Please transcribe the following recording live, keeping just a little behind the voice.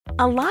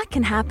A lot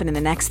can happen in the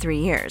next 3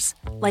 years.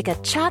 Like a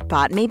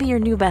chatbot may be your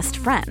new best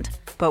friend.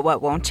 But what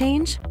won't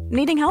change?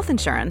 Needing health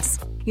insurance.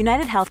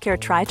 United Healthcare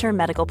Tri-Term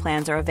Medical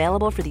Plans are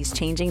available for these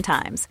changing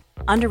times.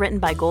 Underwritten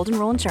by Golden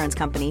Rule Insurance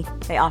Company,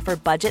 they offer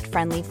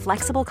budget-friendly,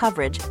 flexible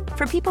coverage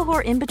for people who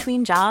are in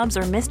between jobs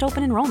or missed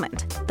open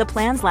enrollment. The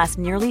plans last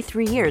nearly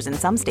 3 years in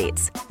some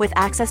states, with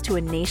access to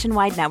a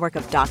nationwide network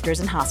of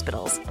doctors and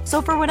hospitals.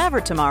 So for whatever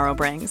tomorrow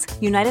brings,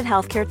 United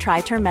Healthcare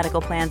Tri-Term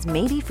Medical Plans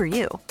may be for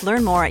you.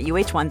 Learn more at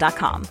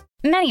uh1.com.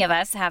 Many of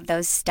us have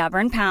those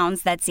stubborn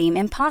pounds that seem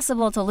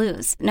impossible to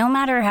lose, no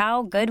matter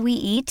how good we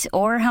eat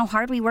or how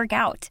hard we work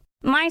out.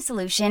 My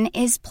solution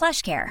is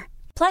PlushCare.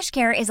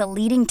 PlushCare is a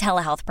leading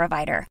telehealth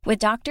provider with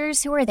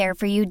doctors who are there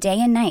for you day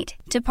and night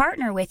to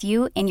partner with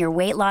you in your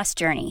weight loss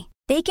journey.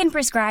 They can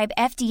prescribe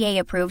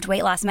FDA-approved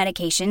weight loss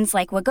medications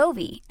like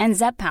Wegovy and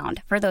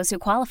Zepbound for those who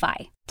qualify.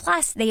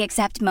 Plus, they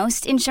accept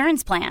most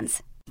insurance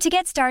plans. To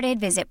get started,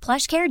 visit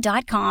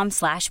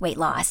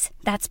plushcare.com/weightloss.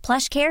 That's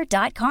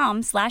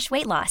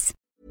plushcare.com/weightloss.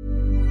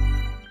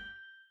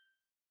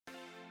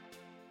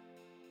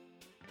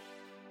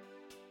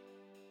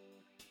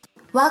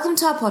 Welcome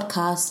to our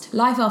podcast,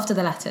 Life After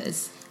the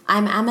Letters.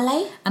 I'm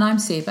Amelie. And I'm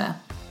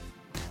Suba.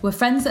 We're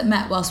friends that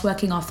met whilst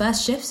working our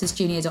first shifts as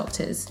junior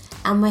doctors.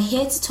 And we're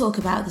here to talk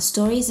about the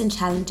stories and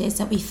challenges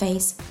that we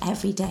face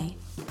every day.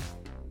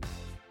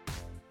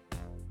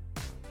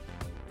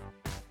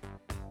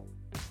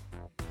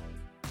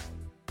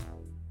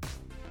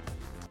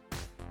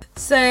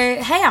 So,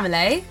 hey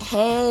Amelie.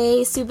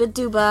 Hey, Suba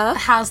Duba.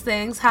 How's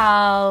things?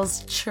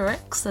 How's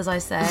tricks, as I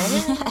say?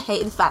 I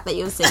hate the fact that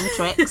you're saying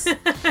tricks.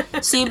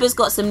 Suba's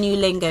got some new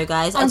lingo,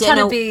 guys. I'm trying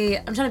to be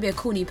a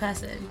cool new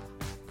person.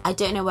 I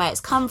don't know where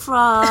it's come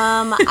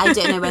from. I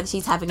don't know whether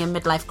she's having a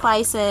midlife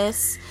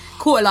crisis.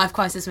 Quarter life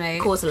crisis,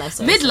 mate. Quarter life,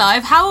 sorry.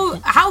 Midlife?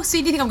 How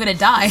soon do you think I'm going to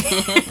die?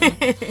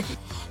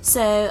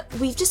 So,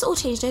 we've just all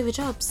changed over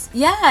jobs.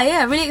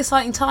 Yeah, really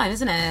exciting time,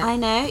 isn't it? I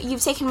know.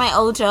 You've taken my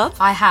old job.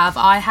 I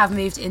have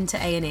moved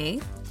into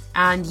A&E.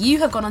 And you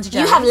have gone on to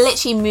Jerry's. You have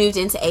literally moved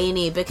into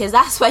A&E because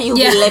that's where you'll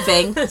be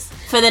living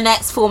for the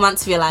next 4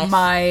 months of your life.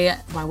 My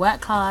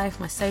work life,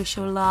 my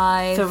social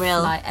life. For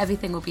real. Like,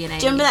 everything will be in A&E.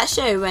 Do you remember that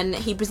show when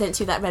he presents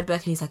you that red book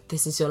and he's like,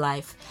 this is your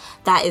life?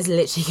 That is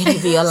literally going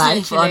to be your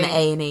life on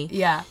A&E.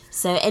 Yeah.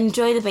 So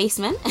enjoy the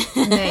basement.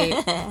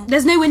 Mate.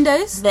 There's no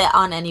windows? There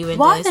aren't any windows.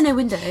 Why are there no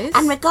windows?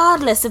 And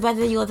regardless of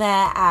whether you're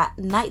there at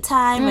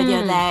nighttime, whether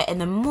you're there in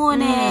the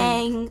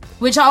morning,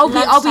 which I'll be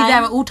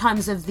there at all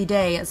times of the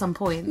day at some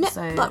point. No,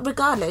 so. But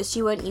regardless,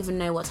 you won't even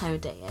know what time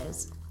of day it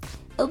is.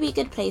 It'll be a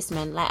good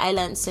placement. Like, I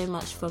learned so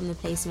much from the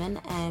placement,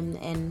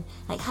 in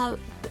like how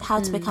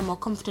to become more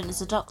confident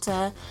as a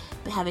doctor,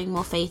 but having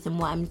more faith in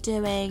what I'm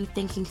doing,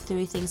 thinking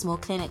through things more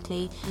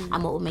clinically,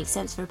 and what will make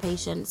sense for a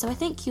patient. So I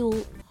think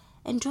you'll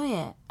enjoy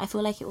it. I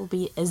feel like it will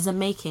be the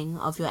making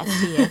of your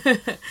FT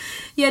year.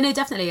 Yeah, no,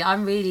 definitely.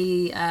 I'm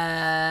really.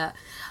 I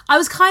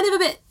was kind of a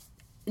bit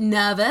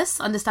nervous,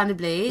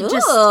 understandably.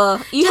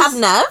 You have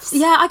nerves?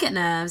 Yeah, I get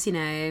nerves, you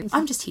know.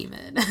 I'm just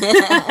human.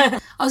 I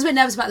was a bit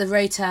nervous about the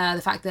rota,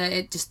 the fact that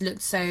it just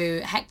looked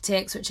so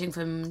hectic, switching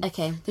from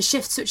the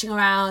shift switching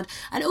around,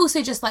 and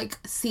also just like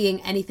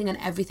seeing anything and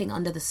everything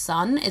under the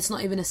sun. It's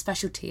not even a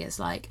specialty. It's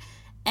like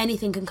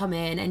anything can come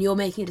in and you're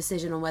making a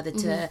decision on whether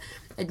to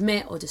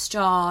admit or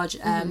discharge.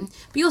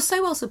 But you're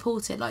so well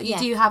supported. Like, you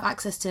do have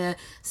access to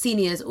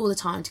seniors all the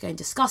time to go and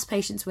discuss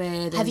patients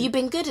with. Have you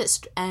been good at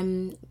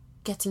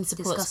getting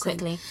support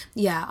quickly?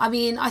 Yeah, I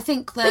mean, I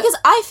think that... Because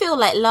I feel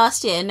like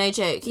last year, no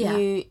joke,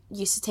 you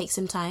used to take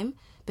some time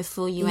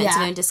before you went to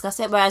go and discuss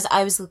it, whereas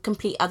I was the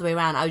complete other way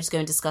around. I would just go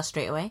and discuss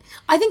straight away.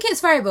 I think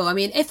it's variable. I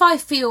mean, if I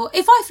feel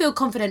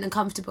confident and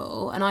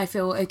comfortable and I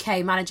feel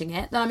okay managing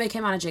it, then I'm okay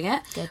managing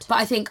it. Good. But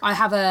I think I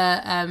have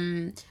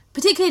a...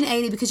 particularly in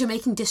A&E, because you're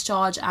making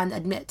discharge and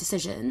admit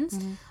decisions,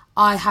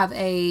 I have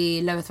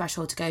a lower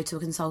threshold to go to a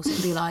consultant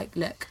and be like,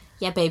 look...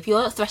 Yeah, babe,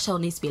 your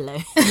threshold needs to be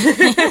low.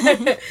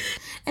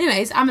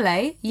 Anyways,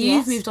 Amelie,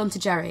 you've moved on to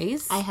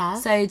Jerry's. I have.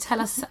 So tell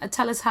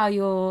us how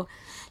you're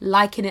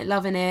liking it,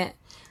 loving it.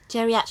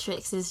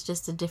 Geriatrics is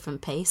just a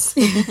different pace.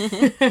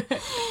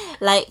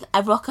 Like, I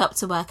rock up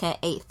to work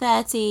at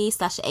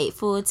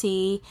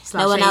 8:30/8:40.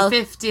 No one else.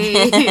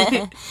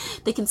 8:50.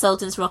 The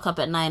consultants rock up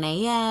at 9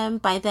 a.m.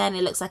 By then,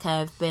 it looks like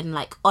I've been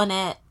like on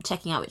it,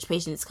 checking out which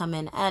patients come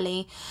in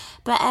early.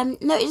 But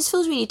no, it just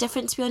feels really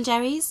different to be on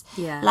Jerry's.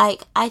 Yeah.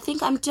 Like, I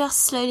think I'm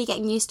just slowly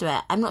getting used to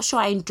it. I'm not sure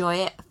I enjoy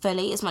it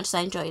fully as much as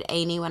I enjoyed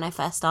A&E when I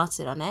first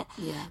started on it.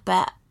 Yeah.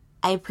 But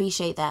I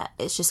appreciate that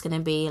it's just going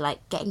to be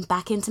like getting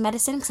back into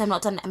medicine, because I've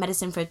not done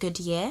medicine for a good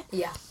year.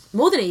 Yeah.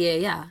 More than a year,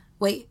 yeah.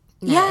 Wait.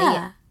 No,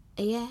 yeah.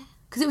 A year.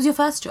 Because it was your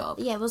first job.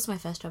 Yeah, it was my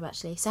first job,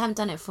 actually. So I haven't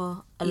done it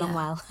for a long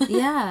while.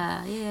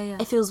 Yeah.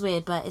 It feels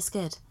weird, but it's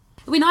good.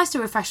 It'd be nice to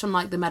refresh on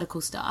like the medical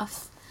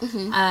stuff,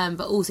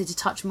 but also to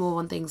touch more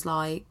on things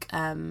like,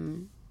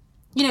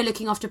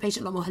 looking after a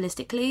patient a lot more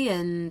holistically.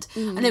 And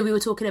I know we were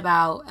talking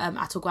about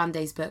Atul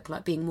Gawande's book,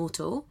 like Being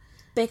Mortal.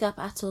 Big up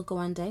Atul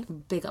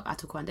Gawande. Big up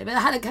Atul Gawande.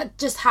 But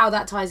just how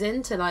that ties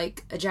into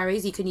like a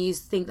Jerry's, you can use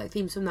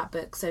themes from that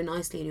book so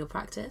nicely in your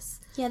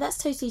practice. Yeah, that's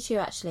totally true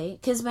actually.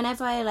 Because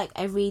whenever I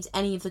read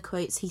any of the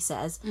quotes he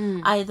says,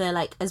 either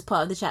like as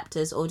part of the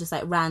chapters or just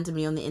like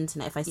randomly on the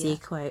internet, if I see a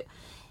quote,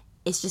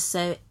 it's just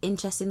so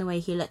interesting the way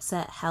he looks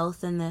at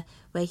health and the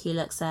way he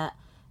looks at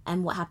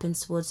and what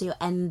happens towards your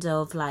end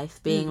of life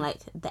being like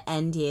the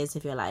end years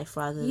of your life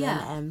rather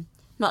than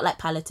not like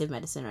palliative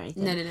medicine or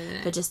anything.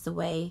 No. But just the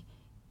way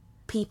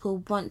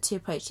people want to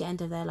approach the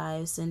end of their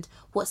lives and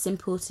what's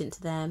important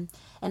to them.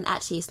 And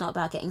actually it's not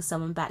about getting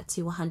someone back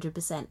to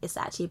 100%. It's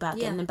actually about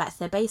getting them back to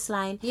their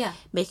baseline,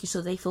 making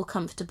sure they feel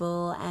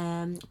comfortable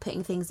and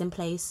putting things in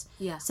place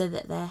so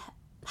that they're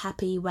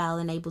happy, well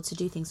and able to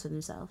do things for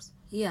themselves.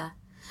 Yeah.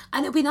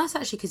 And it'd be nice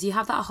actually because you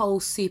have that whole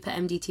super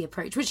MDT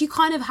approach, which you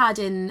kind of had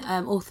in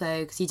Ortho,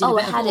 because you did a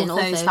bit of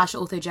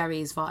Ortho / Ortho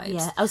Jerry's vibes.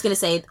 Yeah, I was going to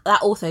say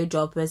that Ortho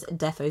job was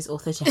Defo's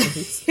Ortho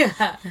Jerry's.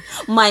 Yeah.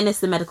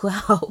 Minus the medical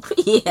help.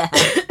 Yeah.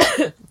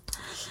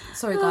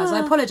 Sorry guys, I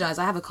apologise.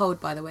 I have a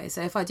cold, by the way,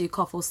 so if I do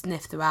cough or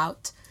sniff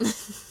throughout,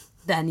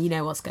 then you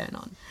know what's going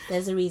on.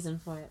 There's a reason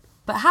for it.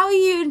 But how are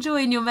you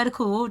enjoying your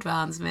medical ward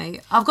rounds,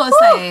 mate? I've got to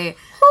say,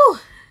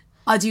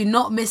 I do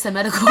not miss a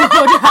medical ward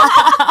round.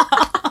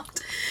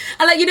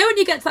 And like, you know, when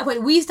you get to that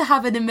point, we used to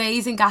have an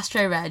amazing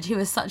gastro reg who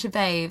was such a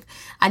babe,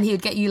 and he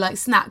would get you like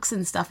snacks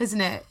and stuff,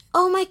 isn't it?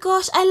 Oh my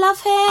gosh, I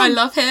love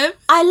him.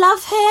 I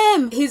love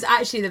him. He's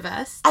actually the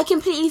best. I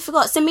completely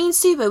forgot. So me and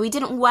Suba, we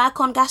didn't work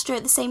on gastro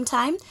at the same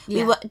time.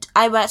 Yeah.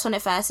 I worked on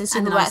it first and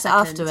Suba worked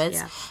afterwards.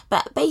 Yeah.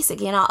 But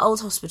basically in our old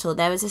hospital,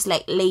 there was this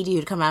like lady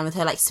who'd come around with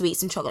her like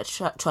sweets and chocolate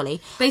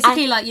trolley.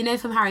 Basically like, you know,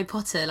 from Harry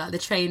Potter, like the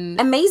train...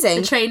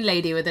 Amazing. The train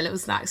lady with the little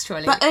snacks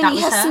trolley. But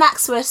only her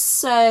snacks were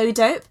so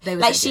dope. They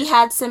were like so she good.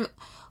 had some...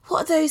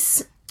 What are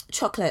those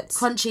chocolates?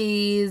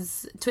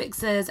 Crunchies,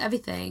 Twixers,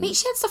 everything. Mate,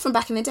 she had stuff from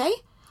back in the day.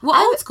 What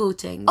old school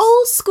things?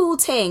 Old school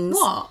things.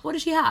 What? What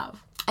did she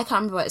have? I can't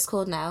remember what it's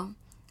called now.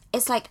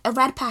 It's like a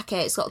red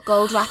packet. It's got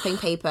gold wrapping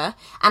paper,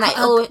 and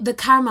the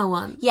caramel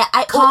one. Yeah,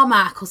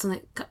 Carmack or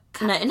something.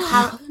 No,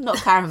 not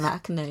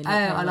Caramac. No.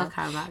 I love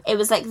Caramac. It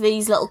was like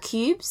these little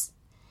cubes.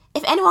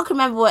 If anyone can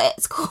remember what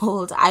it's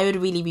called, I would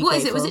really be grateful. What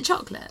is it? Was it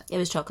chocolate? It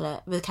was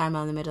chocolate with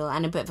caramel in the middle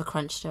and a bit of a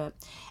crunch to it.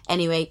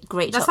 Anyway,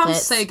 great chocolates.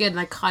 That sounds so good, and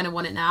I kind of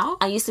want it now.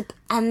 They used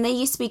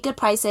to be good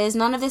prices.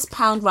 None of this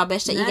pound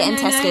rubbish that you get in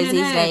Tesco's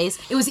these days.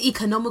 It was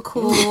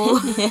economical.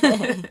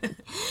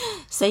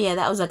 So yeah,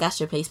 that was our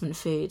gastro placement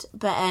food.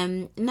 But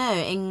no,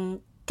 in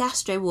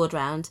gastro ward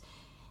round,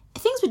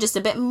 things were just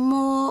a bit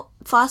more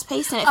fast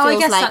paced, and it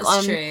feels like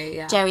on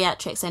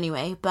geriatrics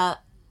anyway.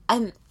 But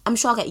I'm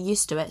sure I'll get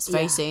used to it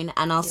very soon,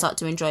 and I'll start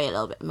to enjoy it a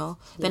little bit more.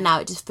 But now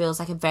it just feels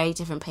like a very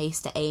different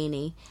pace to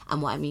A&E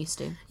and what I'm used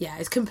to. Yeah,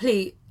 it's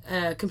complete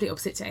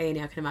opposite to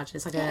A&E, I can imagine.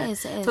 It's like it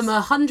is. From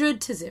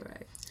 100 to 0.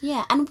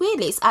 Yeah, and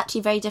weirdly, it's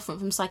actually very different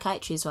from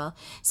psychiatry as well.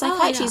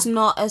 Psychiatry is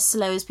not as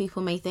slow as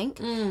people may think.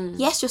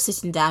 Yes, you're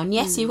sitting down.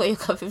 Yes, you've got your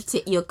cup of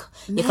tea, your cup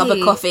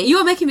of coffee. You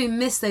are making me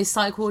miss those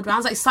psych ward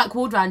rounds, like psych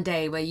ward round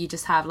day, where you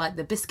just have like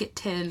the biscuit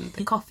tin,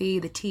 the coffee,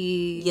 the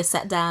tea. You're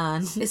sat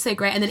down. It's so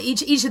great, and then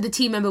each of the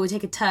team member would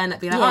take a turn,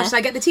 be like, "Oh, should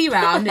I get the tea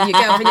round?" And you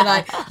get up and you're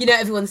like, you know,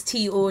 everyone's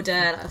tea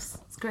order. It's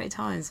great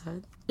times.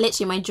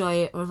 Literally, my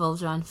joy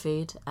revolves around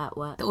food at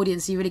work. The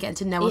audience, you really get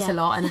to know us a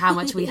lot and how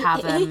much we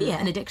have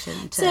an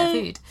addiction to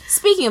food.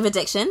 Speaking of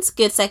addictions,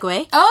 good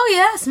segue. Oh,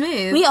 yeah,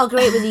 smooth. We are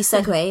great with these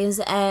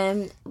segues.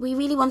 We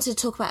really wanted to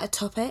talk about a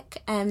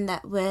topic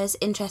that was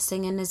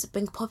interesting and has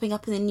been popping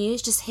up in the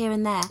news just here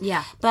and there.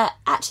 Yeah. But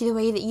actually, the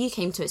way that you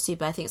came to it,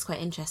 Suba, I think is quite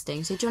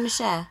interesting. So do you want to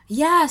share?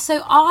 Yeah,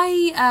 so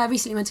I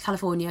recently went to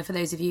California, for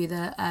those of you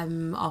that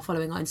are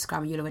following on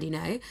Instagram, you'll already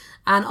know.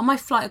 And on my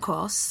flight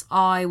across,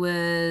 I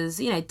was,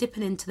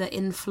 dipping into the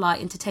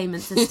in-flight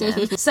entertainment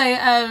system. So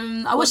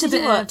I watched a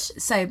bit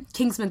of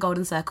Kingsman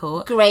Golden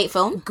Circle. Great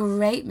film.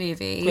 Great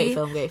movie.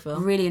 Great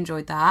film. Really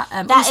enjoyed that.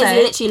 That is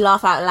literally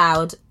laugh out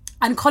loud.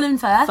 And Colin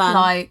Firth,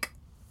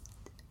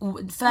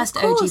 first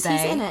of course, OG Bay.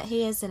 he's in it.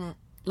 He is in it.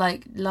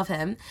 Like, love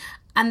him.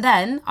 And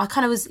then I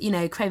kind of was,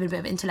 craving a bit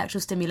of intellectual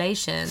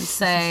stimulation.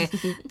 So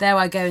there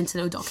I go into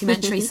the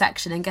documentary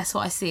section, and guess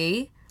what I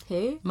see?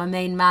 Who? My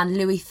main man,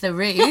 Louis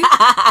Theroux.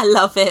 I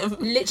love him.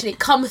 Literally,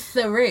 come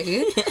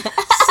through.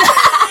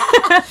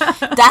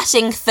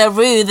 Dashing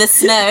through the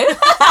snow.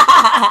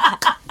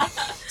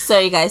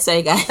 Sorry guys.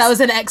 That was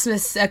an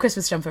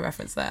Christmas jumper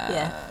reference there.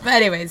 Yeah. But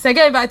anyway, so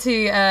going back to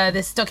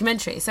this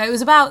documentary. So it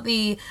was about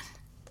the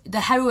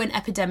heroin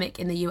epidemic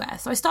in the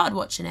US. So I started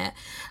watching it,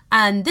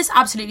 and this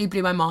absolutely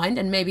blew my mind,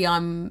 and maybe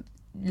I'm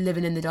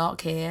living in the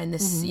dark here, and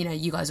this,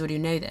 you guys already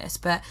know this,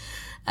 but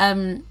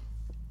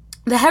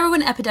the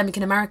heroin epidemic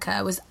in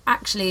America was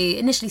actually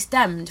initially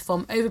stemmed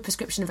from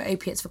overprescription of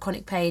opiates for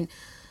chronic pain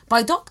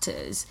by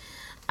doctors.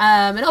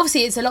 And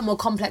obviously it's a lot more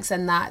complex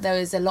than that. There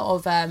was a lot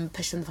of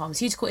push from the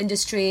pharmaceutical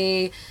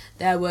industry.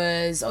 There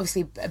was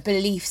obviously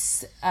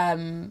beliefs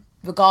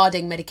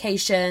regarding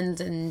medications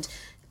and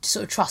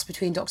sort of trust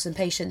between doctors and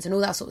patients and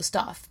all that sort of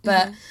stuff.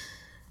 But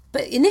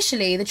But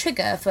initially, the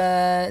trigger for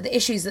the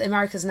issues that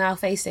America's now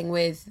facing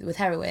with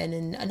heroin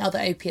and other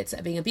opiates that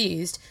are being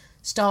abused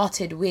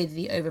started with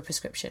the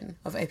overprescription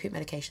of opiate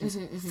medications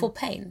for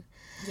pain.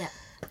 Yeah.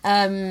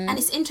 And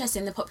it's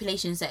interesting the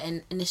populations that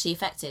initially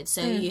affected.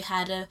 So you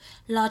had a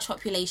large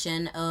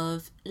population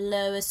of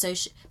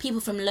people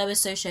from lower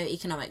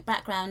socio-economic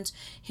background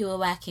who were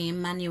working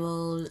in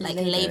manual,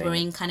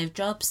 labouring kind of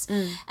jobs.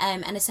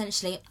 And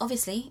essentially,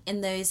 obviously,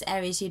 in those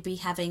areas you'd be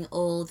having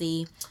all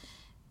the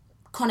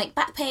chronic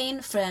back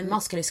pain from...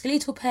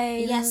 musculoskeletal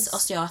pain. Yes,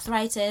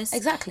 osteoarthritis.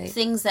 Exactly.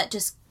 Things that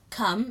just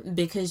come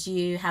because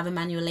you have a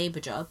manual labour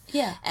job.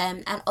 Yeah.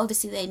 And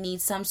obviously they need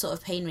some sort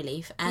of pain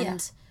relief.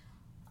 And...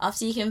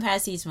 after you give them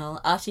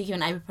paracetamol, after you give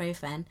them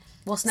ibuprofen...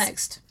 What's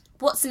next?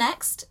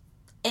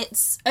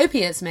 It's...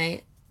 opiates,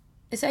 mate.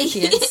 It's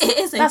opiates. It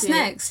is opiates. That's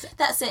next.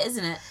 That's it,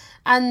 isn't it?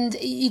 And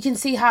you can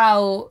see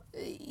how,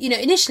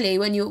 initially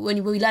when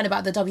we learn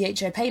about the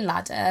WHO pain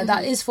ladder,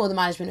 that is for the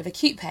management of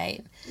acute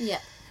pain. Yeah.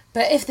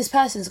 But if this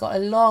person's got a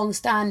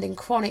long-standing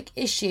chronic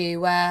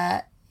issue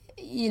where...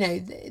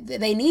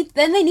 they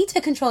need to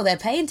control their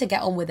pain to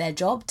get on with their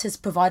job, to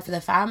provide for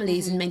their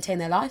families and maintain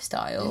their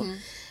lifestyle.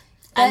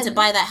 And to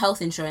buy that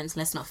health insurance,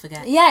 let's not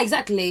forget. Yeah,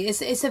 exactly.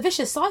 It's a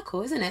vicious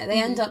cycle, isn't it?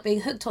 They end up being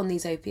hooked on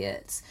these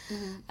opiates.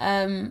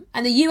 And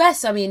the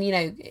US,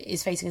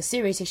 is facing a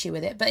serious issue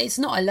with it, but it's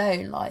not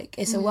alone.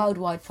 It's a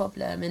worldwide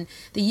problem, and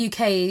the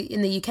UK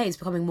is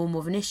becoming more and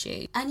more of an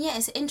issue. And yeah,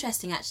 it's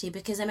interesting actually,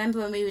 because I remember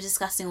when we were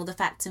discussing all the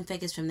facts and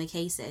figures from the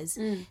cases,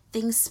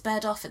 things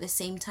spurred off at the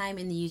same time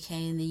in the UK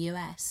and the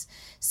US.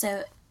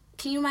 So...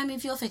 can you remind me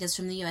of your figures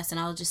from the US, and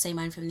I'll just say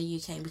mine from the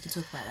UK and we can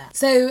talk about that.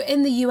 So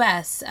in the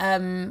US,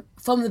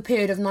 from the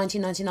period of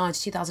 1999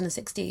 to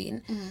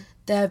 2016,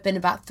 there have been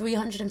about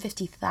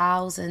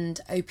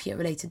 350,000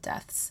 opiate-related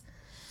deaths.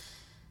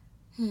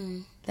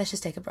 Let's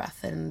just take a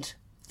breath and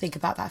think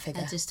about that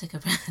figure. I just took a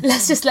breath.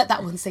 Let's just let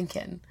that one sink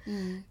in.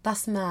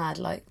 That's mad.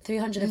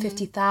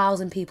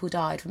 350,000 people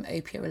died from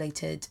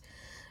opiate-related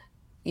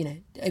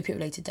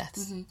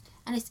deaths.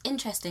 And it's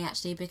interesting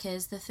actually,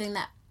 because the thing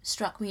that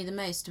struck me the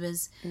most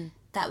was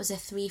that was a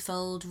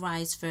threefold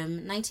rise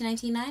from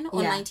 1999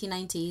 or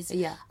 1990s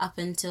up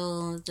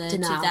until the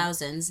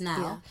 2000s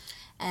now,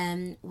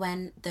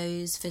 when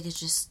those figures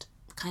just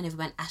kind of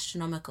went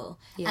astronomical.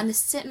 And the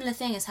similar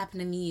thing has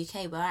happened in the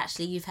UK, where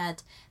actually you've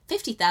had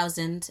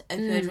 50,000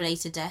 opioid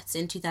related deaths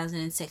in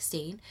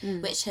 2016,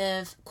 which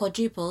have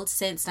quadrupled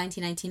since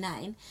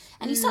 1999.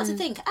 And you start to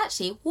think,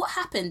 actually, what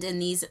happened in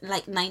these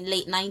late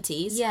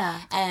 90s?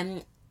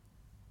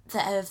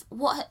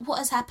 What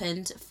has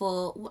happened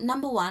for,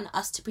 number one,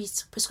 us to be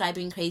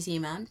prescribing crazy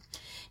amount,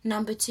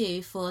 number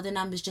two, for the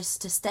numbers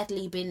just to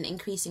steadily been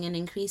increasing and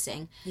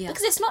increasing,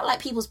 because it's not like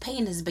people's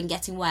pain has been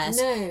getting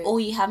worse, or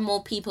you have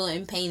more people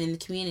in pain in the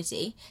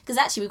community, because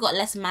actually we've got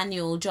less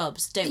manual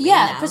jobs, don't we,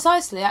 now?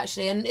 Precisely,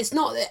 actually. And it's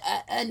not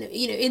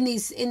in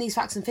these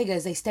facts and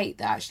figures they state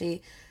that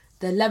actually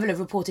the level of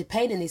reported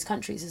pain in these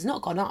countries has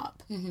not gone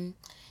up.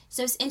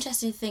 So it's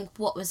interesting to think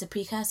what was the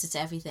precursor to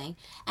everything.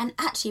 And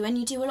actually, when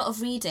you do a lot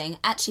of reading,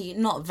 actually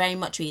not very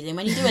much reading,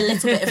 when you do a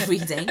little bit of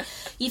reading,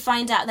 you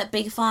find out that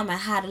Big Pharma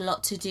had a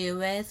lot to do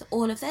with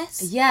all of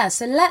this. Yeah,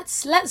 so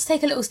let's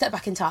take a little step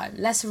back in time.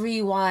 Let's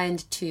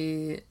rewind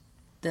to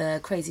the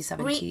crazy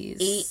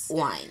 70s.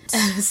 Rewind.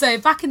 So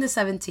back in the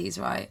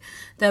 70s, right,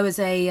 there was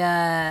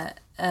a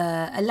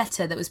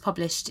letter that was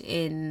published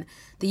in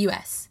the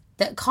US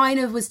that kind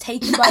of was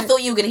taken by... I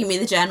thought you were going to give me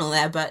the journal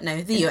there, but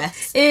no, the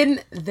US. In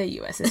the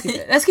US.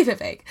 Let's keep it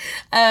vague.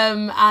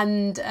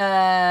 And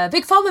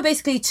Big Pharma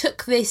basically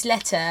took this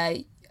letter,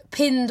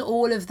 pinned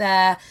all of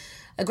their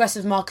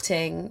aggressive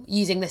marketing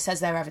using this as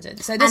their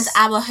evidence. So this,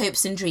 and our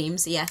hopes and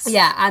dreams, yes.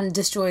 Yeah, and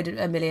destroyed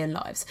 1 million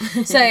lives.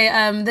 So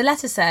the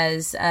letter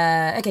says...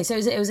 so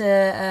it was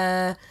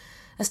a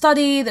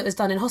study that was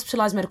done in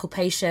hospitalised medical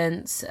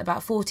patients,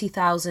 about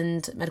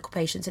 40,000 medical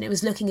patients, and it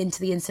was looking into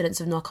the incidence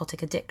of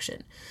narcotic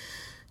addiction.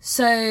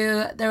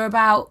 So there were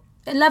about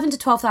 11 to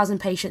 12,000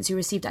 patients who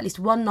received at least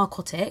one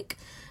narcotic,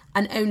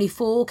 and only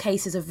 4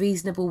 cases of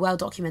reasonable,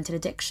 well-documented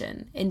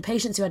addiction in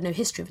patients who had no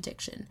history of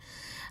addiction.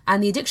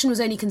 And the addiction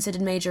was only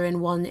considered major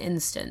in 1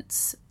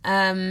 instance.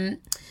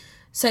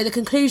 So the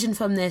conclusion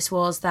from this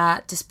was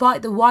that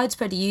despite the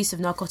widespread use of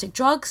narcotic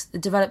drugs, the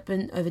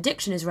development of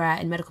addiction is rare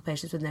in medical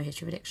patients with no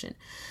history of addiction.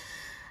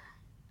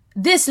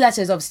 This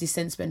letter has obviously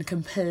since been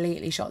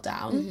completely shot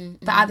down.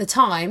 But at the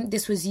time,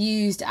 this was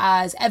used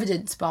as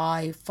evidence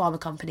by pharma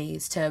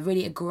companies to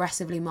really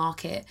aggressively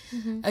market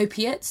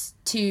opiates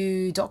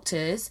to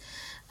doctors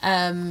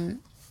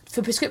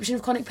for prescription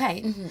of chronic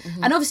pain.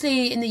 And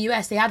obviously in the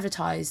US they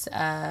advertise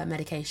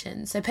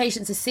medications, so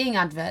patients are seeing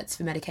adverts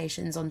for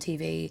medications on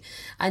TV,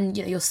 and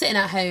you're sitting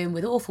at home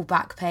with awful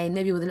back pain,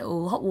 maybe with a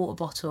little hot water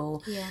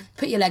bottle,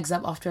 put your legs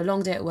up after a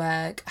long day at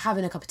work,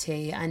 having a cup of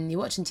tea, and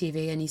you're watching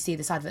TV and you see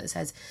this advert that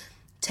says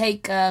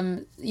take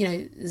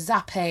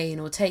Zapain,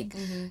 or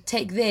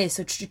take this,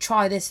 or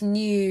try this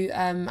new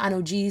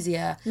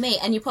analgesia. Mate,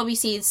 and you probably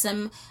see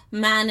some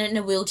man in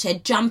a wheelchair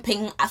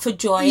jumping for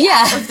joy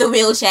out of the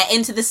wheelchair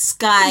into the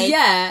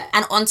sky,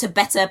 and onto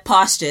better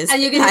pastures.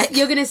 And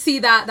you're gonna see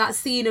that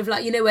scene of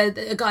like, you know, where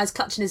a guy's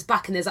clutching his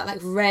back and there's that like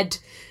red.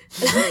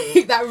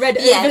 that red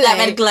overlay. That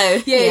red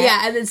glow.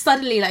 Yeah, and then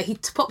suddenly like he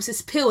pops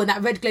this pill and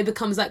that red glow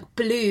becomes like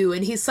blue,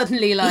 and he's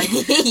suddenly like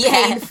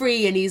pain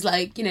free, and he's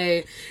like, you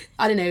know,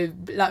 I don't know,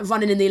 like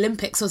running in the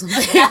Olympics or something.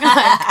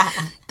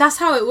 Like, that's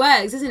how it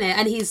works, isn't it?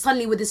 And he's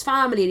suddenly with his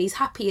family and he's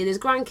happy and his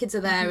grandkids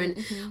are there, and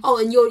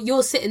and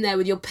you're sitting there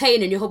with your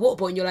pain and your hot water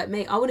bottle and you're like,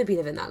 mate, I want to be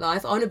living that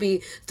life. I want to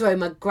be throwing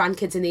my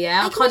grandkids in the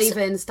air. I can't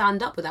even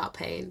stand up without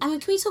pain. I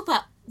mean, can we talk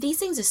about, these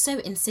things are so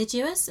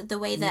insidious, the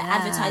way that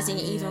advertising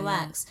even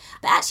works.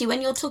 But actually,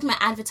 when you're talking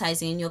about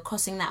advertising and you're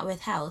crossing that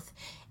with health,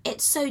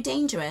 it's so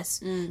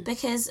dangerous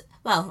because,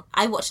 well,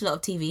 I watch a lot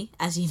of TV,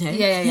 as you know.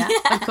 Yeah,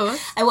 of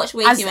course. I watch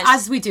way too much.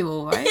 As we do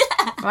all, right?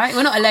 Right?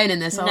 We're not alone in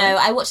this, are we? No,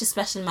 I watch a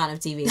special amount of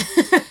TV.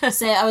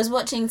 So I was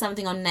watching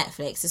something on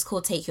Netflix. It's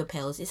called Take Your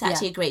Pills. It's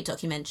actually a great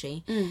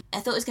documentary. I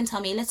thought it was going to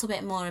tell me a little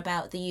bit more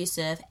about the use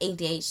of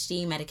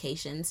ADHD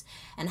medications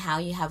and how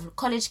you have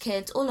college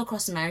kids all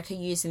across America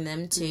using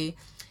them to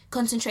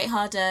concentrate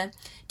harder,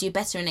 do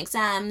better in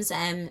exams,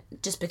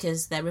 just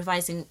because they're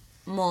revising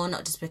more,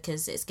 not just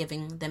because it's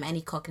giving them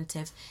any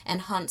cognitive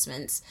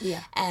enhancements.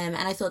 And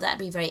I thought that'd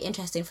be very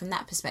interesting from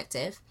that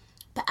perspective.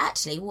 But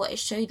actually, what it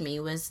showed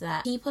me was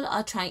that people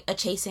are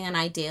chasing an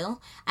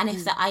ideal, and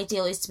if the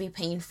ideal is to be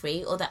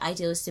pain-free, or the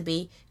ideal is to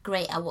be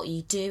great at what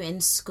you do in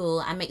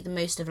school and make the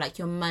most of like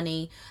your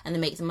money and then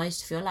make the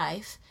most of your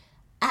life,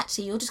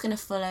 actually you're just going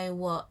to follow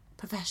what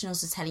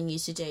professionals are telling you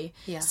to do.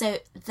 So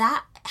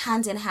that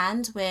hand in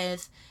hand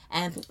with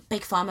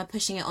Big Pharma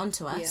pushing it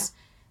onto us,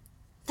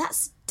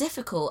 that's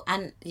difficult,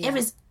 and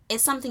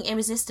it's something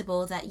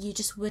irresistible that you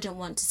just wouldn't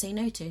want to say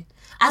no to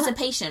as a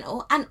patient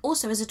and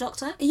also as a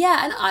doctor.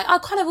 Yeah, and I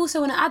kind of also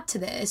want to add to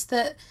this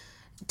that,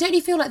 don't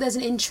you feel like there's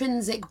an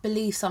intrinsic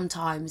belief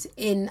sometimes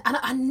in,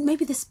 and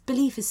maybe this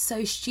belief is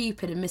so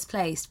stupid and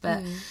misplaced,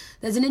 but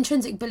there's an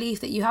intrinsic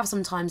belief that you have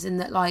sometimes in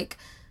that, like,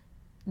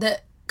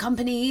 that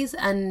companies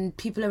and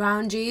people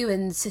around you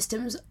and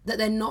systems, that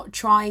they're not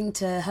trying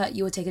to hurt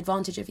you or take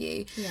advantage of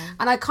you.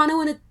 And I kind of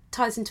want to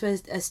tie this into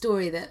a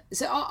story that,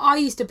 so I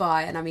used to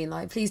buy, and I mean,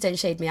 like, please don't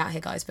shade me out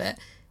here, guys, but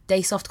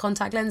Daysoft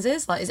contact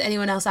lenses. Like, is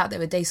anyone else out there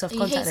with Daysoft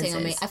contact lenses?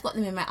 On me? I've got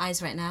them in my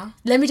eyes right now.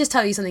 Let me just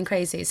tell you something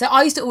crazy. So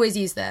I used to always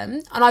use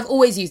them, and I've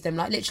always used them,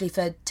 like, literally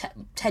for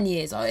 10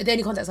 years. The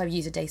only contacts I've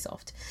used are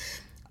Daysoft.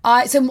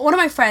 So one of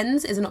my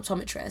friends is an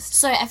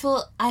optometrist.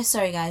 I'm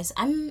sorry guys,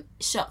 I'm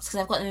shocked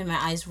because I've got them in my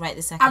eyes right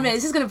this second. I mean,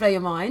 this is going to blow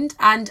your mind.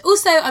 And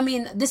also, I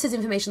mean, this is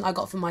information I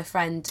got from my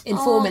friend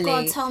informally.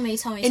 Oh God, tell me.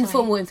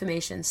 Informal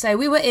information. So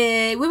we were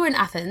in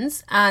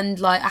Athens,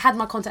 and like I had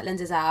my contact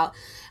lenses out,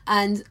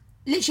 and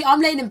literally I'm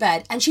laying in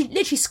bed, and she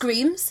literally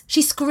screams.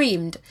 She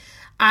screamed,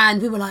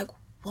 and we were like,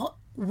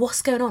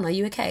 what's going on? Are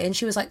you okay? And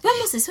she was like, When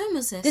was this?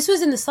 This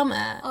was in the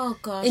summer. Oh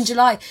gosh. In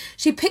July.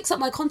 She picks up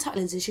my contact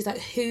lenses. She's like,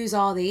 whose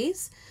are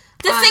these?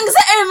 The things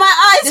that are in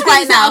my eyes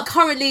right now. That are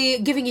currently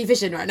giving you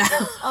vision right now.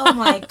 Oh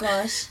my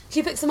gosh.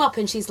 She picks them up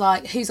and she's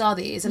like, whose are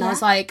these? And I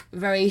was like,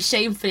 very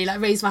shamefully,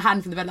 like, raised my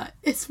hand from the bed, like,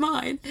 it's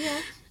mine. Yeah.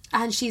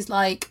 And she's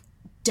like,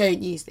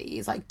 don't use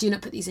these. Like, do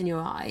not put these in your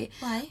eye.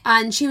 Why?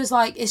 And she was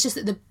like, it's just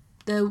that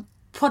the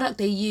product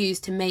they use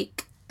to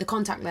make the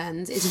contact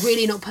lens is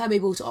really not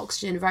permeable to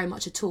oxygen very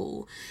much at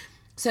all.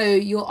 So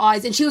your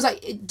eyes, and she was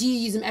like, do you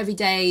use them every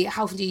day?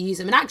 How often do you use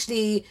them? And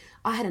actually,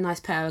 I had a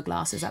nice pair of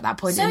glasses at that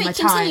point in my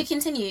time.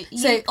 Continue.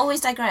 You always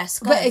digress.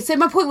 So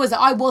my point was that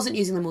I wasn't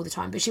using them all the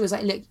time, but she was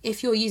like, look,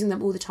 if you're using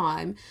them all the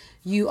time,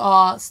 you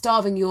are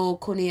starving your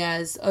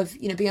corneas of,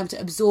 you know, being able to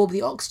absorb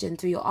the oxygen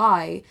through your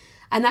eye.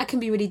 And that can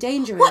be really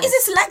dangerous. What is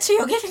this lecture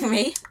you're giving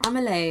me?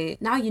 Amelie,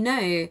 now you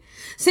know.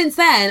 Since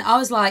then, I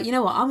was like, you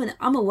know what?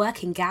 I'm a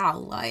working gal.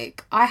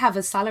 Like, I have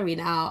a salary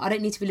now. I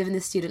don't need to be living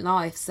this student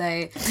life.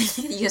 So,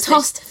 you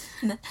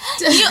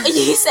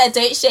said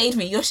don't shade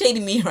me. You're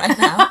shading me right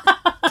now.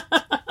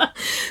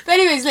 But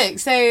anyways, look.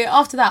 So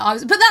after that,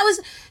 but that was,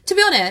 to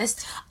be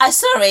honest. I'm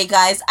sorry,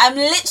 guys. I'm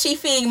literally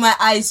feeling my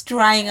eyes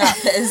drying up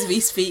as we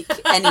speak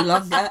any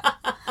longer.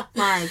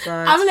 My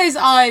God. Amelie's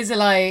eyes are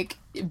like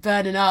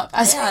burning up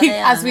as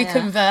we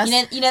converse.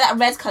 You know that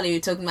red colour you were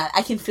talking about?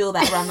 I can feel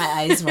that around my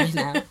eyes right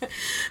now. But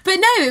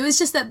no, it was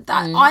just that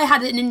I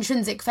had an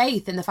intrinsic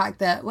faith in the fact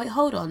that, wait,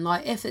 hold on,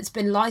 like, if it's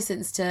been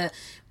licensed to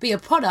be a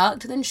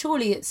product, then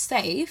surely it's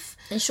safe.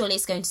 And surely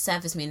it's going to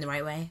service me in the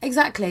right way.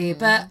 Exactly.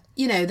 But,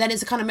 you know, then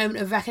it's a kind of moment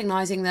of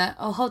recognising that,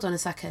 oh, hold on a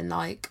second,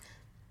 like,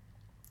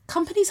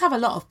 companies have a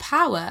lot of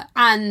power.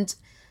 And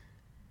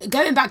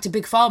going back to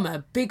Big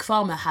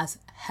Pharma has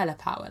hella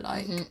power.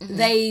 Like,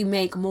 they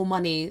make more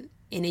money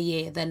in a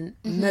year than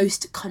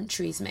most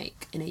countries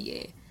make in a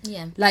year.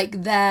 Yeah.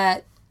 Like,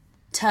 their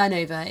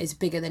turnover is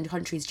bigger than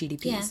countries'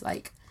 GDPs. Yeah.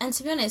 Like, and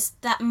to be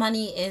honest, that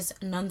money is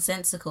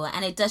nonsensical,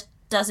 and it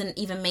doesn't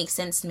even make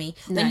sense to me.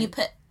 No. When you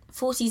put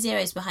 40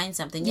 zeros behind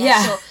something.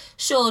 Yeah.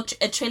 Sure,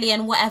 a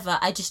trillion, whatever.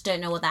 I just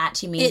don't know what that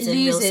actually means in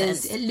real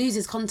sense. It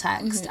loses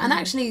context. And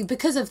actually,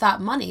 because of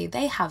that money,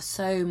 they have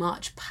so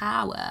much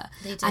power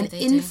and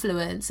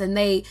influence, and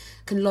they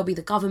can lobby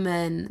the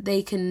government.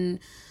 They can,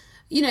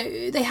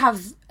 they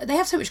have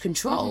so much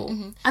control,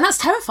 and that's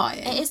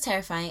terrifying. It is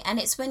terrifying, and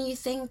it's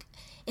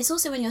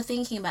also when you're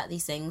thinking about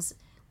these things.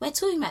 We're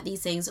talking about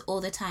these things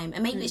all the time,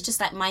 and maybe it's just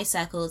like my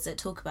circles that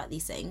talk about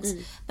these things.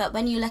 But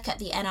when you look at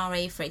the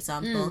NRA, for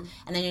example,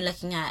 and then you're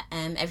looking at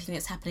everything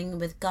that's happening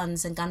with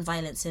guns and gun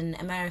violence in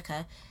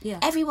America,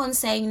 everyone's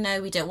saying, no,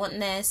 we don't want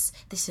this.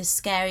 This is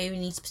scary. We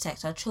need to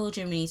protect our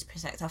children. We need to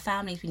protect our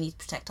families. We need to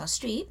protect our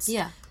streets.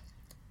 Yeah.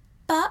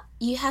 But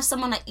you have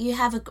you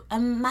have a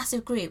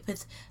massive group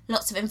with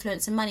lots of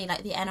influence and money,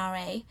 like the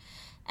NRA,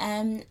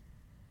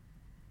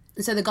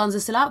 so the guns are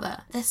still out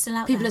there. They're still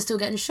out People are still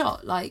getting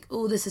shot. Like,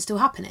 all this is still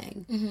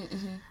happening.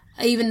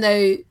 Even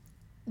though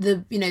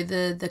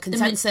the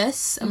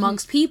consensus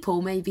amongst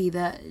people may be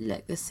that,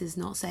 look, this is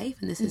not safe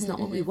and this is not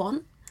what we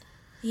want.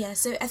 Yeah,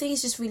 so I think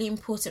it's just really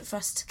important for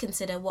us to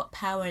consider what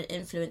power and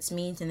influence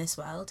means in this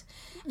world,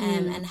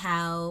 and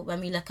how,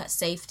 when we look at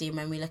safety and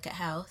when we look at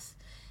health,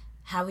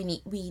 how we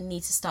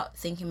need to start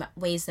thinking about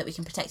ways that we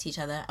can protect each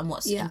other and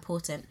what's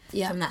important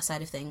from that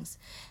side of things.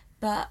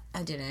 But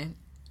I don't know.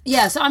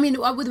 Yeah, so I mean,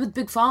 with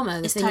Big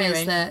Pharma, it's tiring.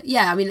 Is that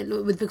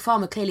with Big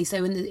Pharma, clearly,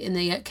 so in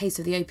the case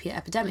of the opiate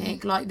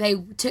epidemic, like, they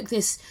took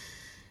this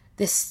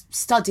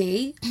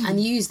study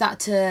and used that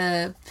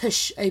to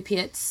push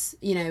opiates,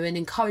 and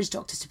encourage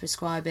doctors to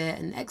prescribe it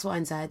and X, Y,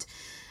 and Z.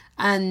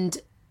 And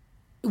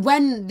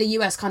when the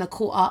US kind of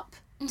caught up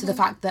to the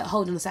fact that,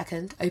 hold on a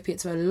second,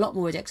 opiates are a lot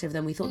more addictive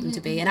than we thought them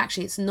to be, and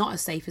actually it's not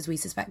as safe as we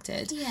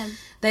suspected. Yeah,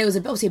 there was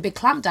obviously a big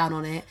clampdown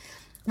on it,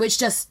 which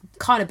just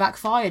kind of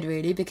backfired,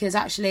 really, because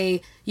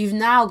actually you've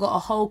now got a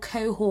whole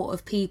cohort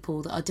of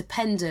people that are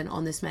dependent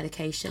on this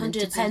medication.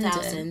 Hundreds of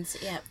thousands,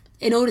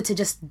 in order to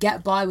just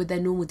get by with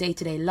their normal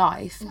day-to-day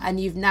life, and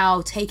you've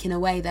now taken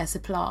away their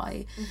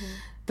supply.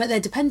 But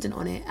they're dependent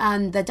on it,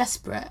 and they're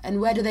desperate.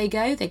 And where do they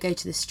go? They go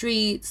to the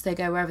streets, they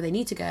go wherever they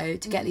need to go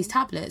to get these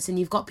tablets. And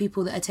you've got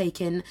people that are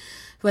taking,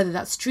 whether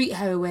that's street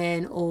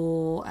heroin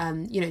or,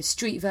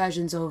 street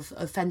versions of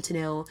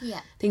fentanyl,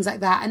 things like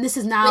that. And this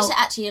is now... Which are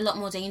actually a lot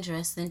more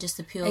dangerous than just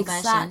the pure version.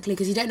 Exactly,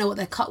 because you don't know what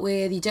they're cut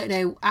with, you don't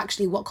know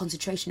actually what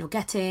concentration you're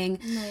getting.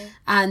 No.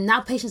 And now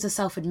patients are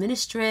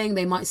self-administering,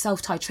 they might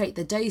self-titrate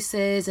the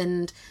doses,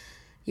 and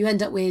you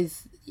end up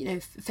with...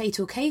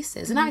 fatal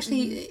cases. And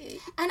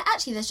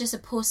actually there's just a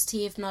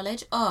paucity of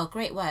knowledge. Oh,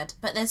 great word.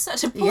 But there's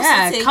such a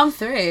paucity. Come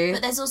through.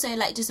 But there's also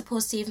just a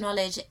paucity of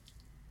knowledge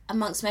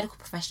amongst medical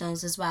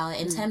professionals as well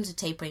in terms of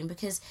tapering,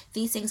 because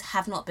these things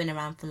have not been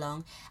around for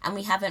long, and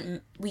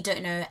we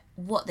don't know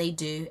what they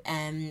do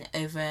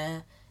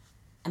over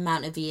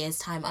amount of years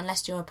time.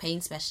 Unless you're a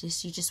pain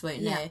specialist, you just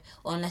won't know,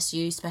 or unless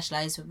you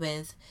specialise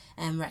with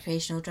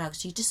recreational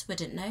drugs, you just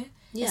wouldn't know,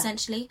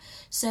 essentially.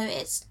 So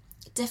it's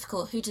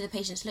difficult. Who do the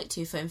patients look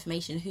to for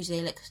information? Who do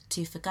they look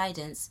to for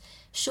guidance?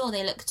 Sure,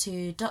 they look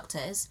to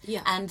doctors,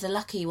 and the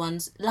luckier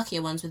ones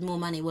with more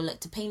money will look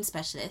to pain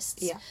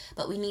specialists.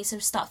 But we need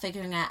to start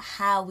figuring out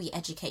how we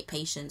educate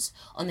patients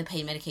on the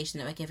pain medication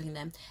that we're giving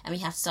them, and we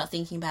have to start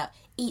thinking about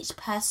each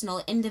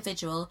personal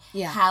individual,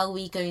 how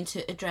we're going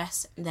to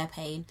address their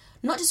pain,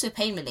 not just with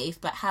pain relief,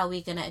 but how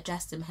we're going to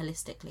address them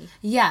holistically.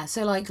 Yeah,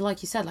 so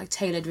like you said, like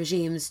tailored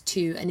regimes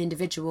to an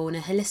individual in a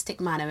holistic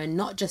manner, and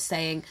not just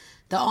saying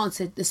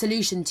the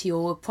solution to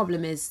your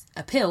problem is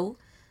a pill.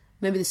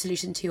 Maybe the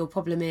solution to your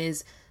problem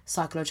is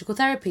psychological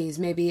therapies.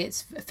 Maybe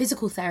it's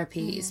physical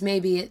therapies.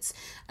 Maybe it's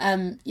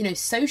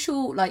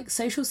social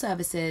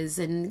services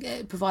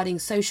and providing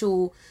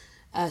social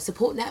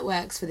support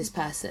networks for this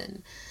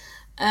person.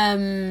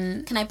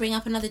 Can I bring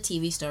up another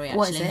TV story, actually?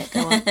 What is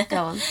it?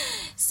 Go on.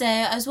 So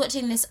I was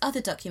watching this other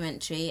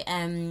documentary,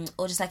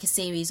 or just like a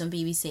series on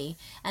BBC,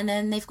 and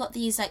then they've got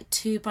these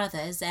two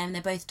brothers, and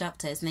they're both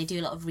doctors, and they do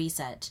a lot of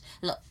research.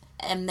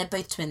 They're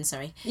both twins,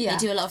 sorry. Yeah.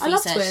 They do a lot of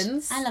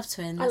research. I love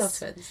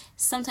twins.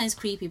 Sometimes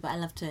creepy, but I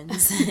love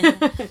twins.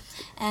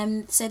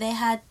 So they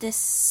had this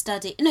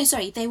study. No,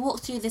 sorry. They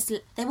walked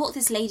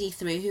this lady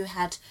through who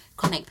had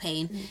chronic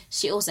pain.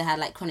 She also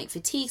had chronic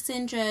fatigue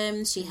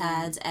syndrome. She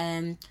had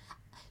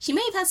she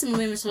may have had some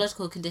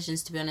rheumatological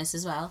conditions, to be honest,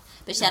 as well.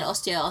 But she had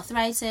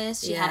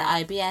osteoarthritis. She had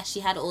IBS. She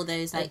had all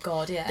those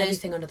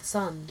everything under the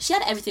sun. She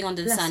had everything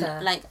under the sun.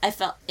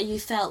 Her. You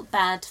felt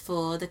bad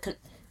for the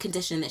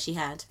condition that she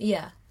had.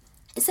 Yeah.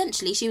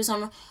 Essentially, she was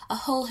on a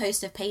whole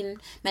host of pain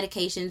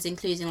medications,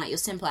 including your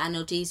simple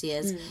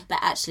analgesias, but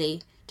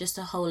actually just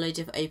a whole load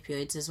of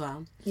opioids as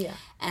well. Yeah.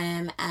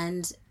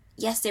 And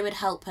yes, they would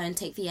help her and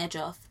take the edge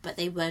off, but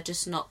they were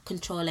just not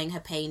controlling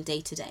her pain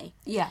day to day.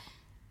 Yeah.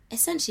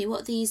 Essentially,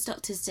 what these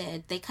doctors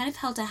did, they kind of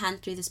held her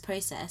hand through this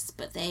process,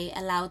 but they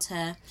allowed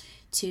her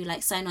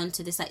to sign on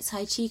to this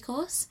Tai Chi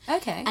course.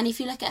 Okay. And if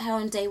you look at her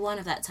on day one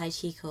of that Tai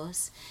Chi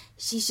course,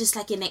 she's just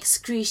in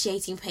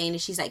excruciating pain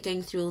as she's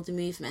going through all the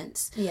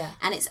movements. Yeah.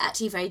 And it's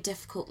actually very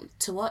difficult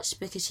to watch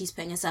because she's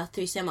putting herself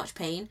through so much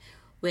pain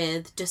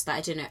with just like,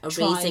 I don't know, a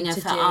raising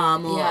of her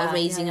arm or a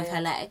raising of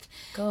her leg.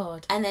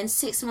 God. And then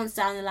 6 months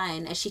down the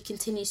line, as she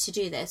continues to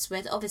do this,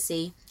 with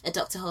obviously a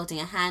doctor holding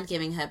her hand,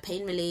 giving her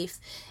pain relief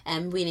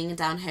and weaning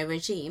down her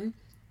regime,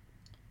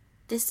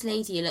 this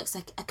lady looks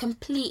like a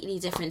completely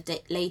different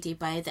lady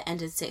by the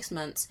end of the 6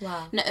 months.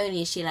 Wow. Not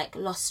only is she like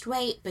lost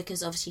weight,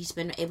 because obviously she's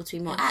been able to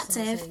be more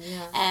active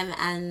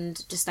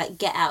and just like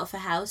get out of her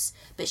house,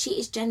 but she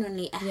is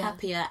genuinely a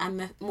happier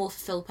and more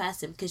fulfilled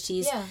person, because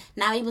she's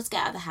now able to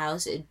get out of the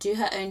house, do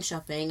her own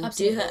shopping,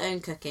 do her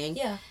own cooking.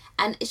 Yeah.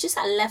 And it's just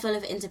that level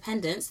of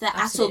independence that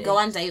Atul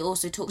Gawande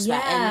also talks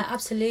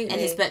about in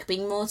his book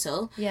Being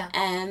Mortal. Yeah.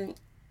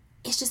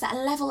 It's just that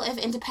level of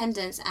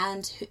independence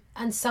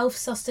and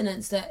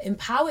self-sustenance that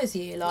empowers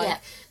you. Like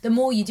the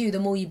more you do, the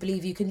more you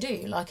believe you can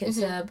do. Like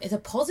it's a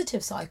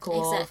positive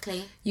cycle.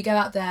 Exactly. You go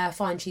out there,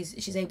 fine,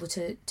 she's able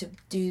to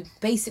do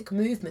basic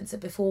movements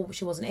that before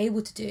she wasn't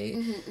able to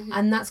do,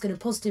 and that's going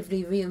to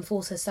positively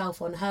reinforce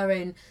herself on her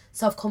own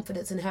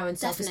self-confidence and her own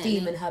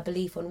self-esteem and her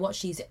belief on what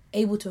she's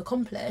able to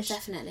accomplish.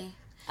 Definitely.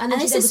 And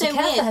then she's able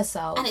to care for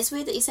herself. And it's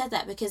weird that you said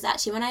that, because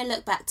actually when I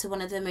look back to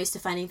one of the most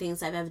defining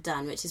things I've ever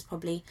done, which is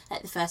probably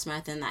like the first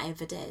marathon that I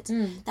ever did,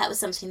 that was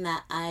something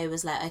that I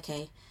was like,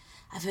 okay,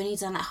 I've only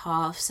done like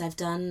halves, I've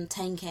done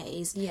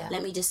 10Ks,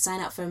 let me just sign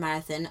up for a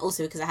marathon,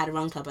 also because I had a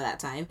run club at that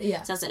time, so I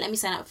was like, let me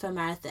sign up for a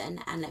marathon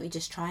and let me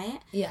just try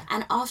it.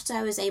 And after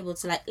I was able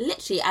to, like,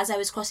 literally as I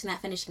was crossing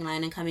that finishing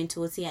line and coming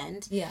towards the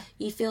end,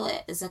 you feel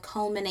it as a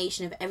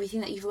culmination of everything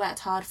that you've worked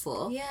hard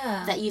for,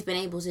 that you've been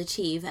able to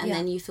achieve, and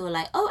then you feel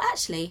like, oh,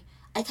 actually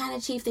I can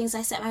achieve things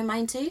I set my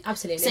mind to.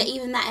 Absolutely. So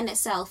even that in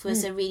itself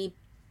was a really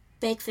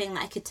big thing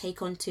that I could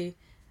take on to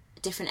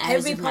different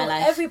areas of my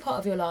life. Every part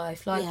of your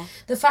life. Like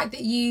the fact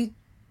that you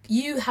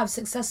have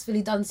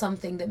successfully done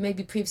something that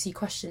maybe previously you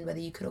questioned whether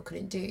you could or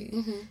couldn't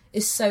do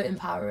is so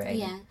empowering.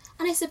 Yeah.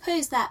 And I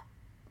suppose that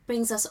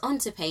brings us on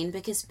to pain,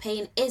 because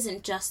pain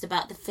isn't just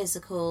about the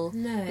physical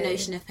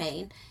notion of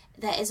pain.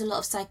 There is a lot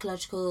of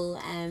psychological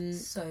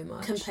so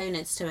much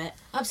components to it.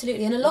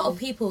 Absolutely. And a lot of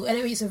people, and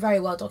it's a very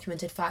well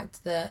documented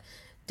fact that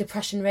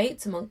depression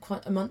rates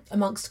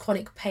amongst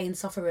chronic pain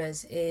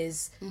sufferers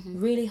is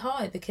really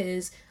high,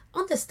 because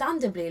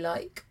understandably,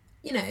 like,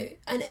 you know,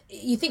 and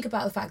you think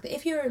about the fact that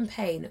if you're in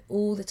pain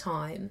all the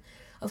time,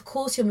 of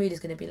course your mood is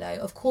going to be low,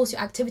 of course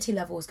your activity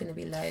level is going to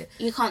be low.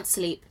 You can't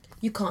sleep.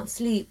 You can't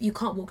sleep, you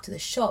can't walk to the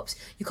shops,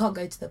 you can't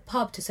go to the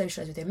pub to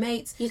socialise with your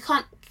mates. You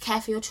can't care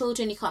for your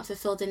children, you can't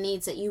fulfil the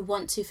needs that you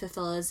want to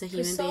fulfil as a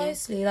human being.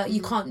 Precisely, like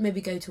you can't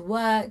maybe go to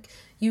work.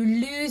 You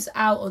lose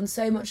out on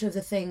so much of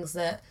the things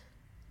that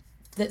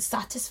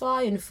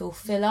satisfy and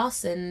fulfil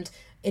us and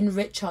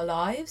enrich our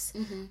lives.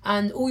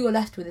 And all you're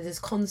left with is this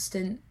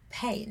constant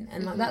pain,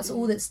 and like that's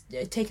all that's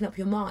taking up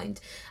your mind.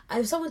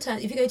 And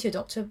if you go to your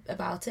doctor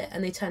about it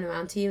and they turn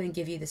around to you and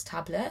give you this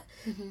tablet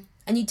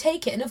and you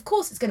take it, and of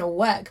course it's going to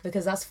work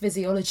because that's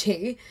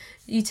physiology,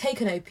 you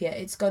take an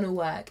opiate, it's going to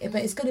work, but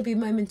it's going to be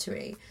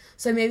momentary.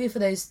 So maybe for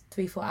those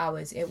 3-4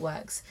 hours it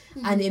works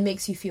and it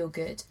makes you feel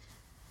good,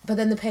 but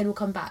then the pain will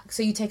come back,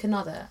 so you take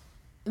another,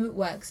 it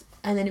works,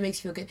 and then it makes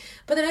you feel good,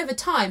 but then over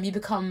time you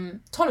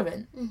become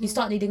tolerant. You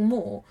start needing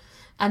more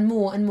and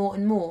more and more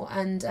and more,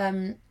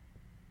 and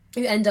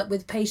you end up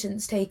with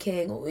patients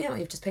taking, or you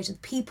know, just patients,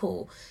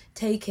 people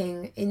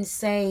taking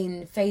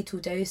insane, fatal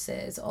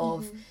doses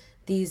of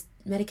these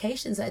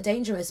medications that are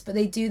dangerous, but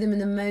they do them in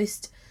the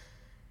most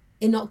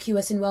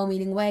innocuous and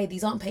well-meaning way.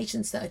 These aren't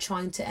patients that are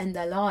trying to end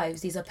their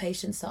lives. These are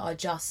patients that are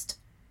just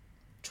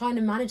trying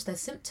to manage their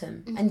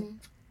symptom and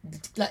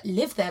like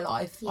live their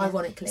life,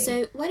 ironically.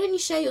 So why don't you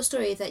share your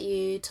story that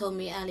you told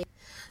me earlier?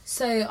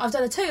 So I've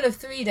done a total of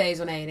 3 days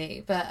on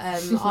A&E, but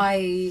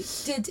I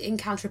did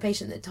encounter a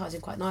patient that ties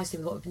in quite nicely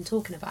with what we've been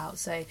talking about.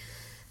 So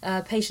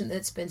a patient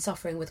that's been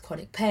suffering with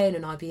chronic pain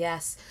and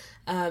IBS,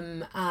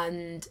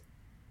 and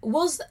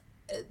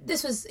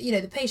this was, you know,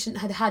 the patient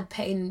had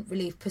pain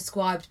relief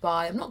prescribed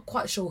by, I'm not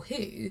quite sure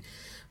who,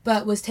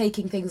 but was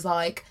taking things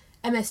like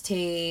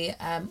MST,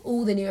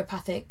 all the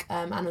neuropathic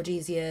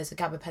analgesias,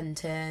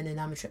 gabapentin and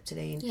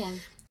amitriptyline. Yeah.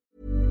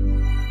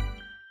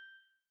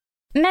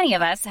 Many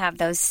of us have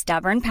those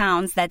stubborn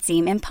pounds that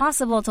seem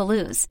impossible to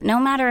lose, no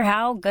matter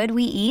how good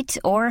we eat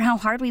or how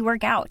hard we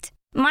work out.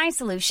 My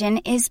solution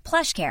is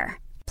PlushCare.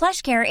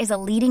 PlushCare is a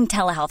leading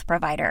telehealth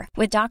provider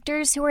with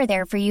doctors who are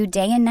there for you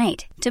day and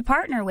night to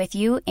partner with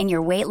you in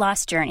your weight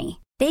loss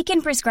journey. They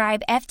can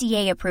prescribe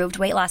FDA-approved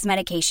weight loss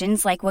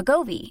medications like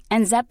Wegovy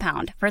and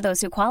Zepbound for those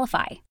who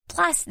qualify.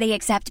 Plus, they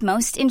accept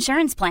most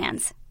insurance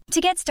plans. To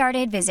get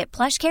started, visit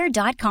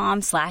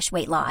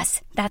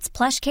plushcare.com/weightloss. That's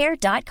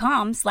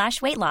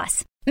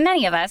plushcare.com/weightloss.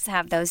 Many of us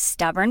have those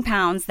stubborn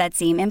pounds that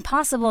seem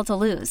impossible to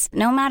lose,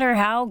 no matter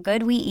how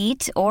good we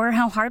eat or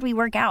how hard we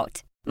work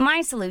out.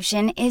 My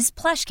solution is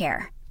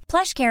PlushCare.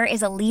 PlushCare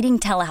is a leading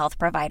telehealth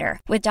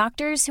provider with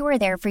doctors who are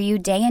there for you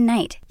day and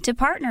night to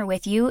partner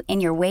with you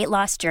in your weight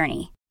loss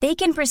journey. They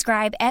can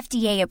prescribe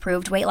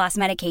FDA-approved weight loss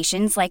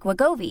medications like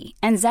Wegovy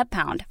and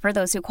Zepbound for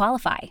those who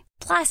qualify.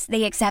 Plus,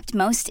 they accept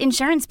most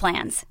insurance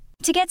plans.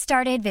 To get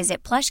started,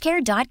 visit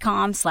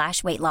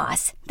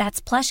plushcare.com/weightloss.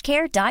 That's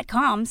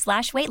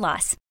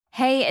plushcare.com/weightloss.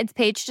 Hey, it's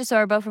Paige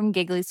DeSorbo from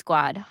Giggly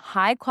Squad.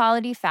 High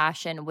quality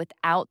fashion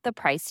without the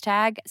price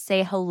tag.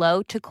 Say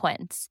hello to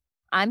Quince.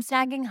 I'm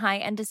snagging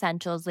high-end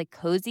essentials like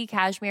cozy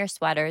cashmere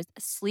sweaters,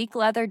 sleek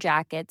leather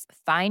jackets,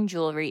 fine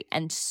jewelry,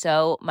 and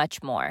so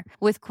much more.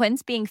 With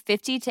Quince being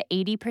 50 to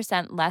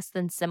 80% less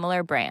than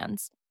similar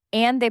brands.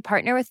 And they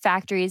partner with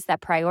factories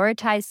that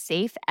prioritize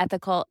safe,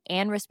 ethical,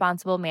 and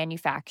responsible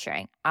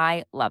manufacturing.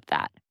 I love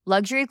that.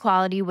 Luxury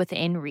quality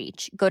within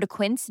reach. Go to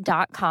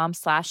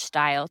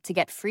quince.com/style to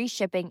get free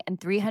shipping and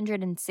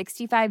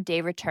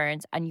 365-day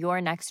returns on your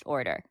next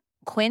order.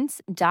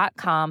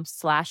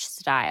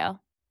 Quince.com/style.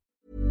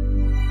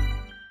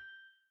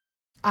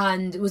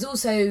 And was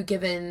also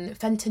given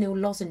fentanyl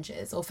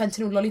lozenges or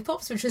fentanyl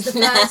lollipops, which was the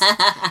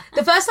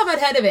first time I'd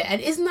heard of it.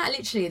 And isn't that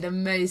literally the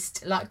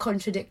most like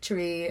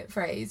contradictory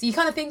phrase? You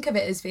kind of think of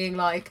it as being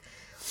like,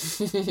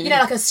 you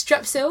know, like a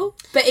Strepsil,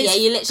 but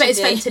it's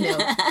fentanyl,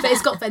 but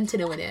it's got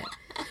fentanyl in it,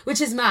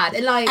 which is mad.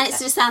 And like, and it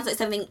just sounds like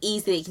something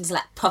easy that you can just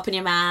like pop in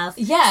your mouth,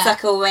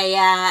 suck away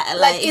at.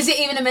 Like, is it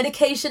even a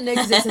medication? No,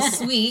 because it's a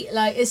sweet.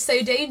 Like, it's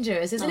so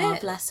dangerous, isn't it? Oh,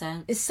 bless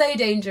her. It's so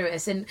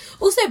dangerous, and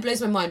also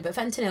blows my mind. But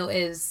fentanyl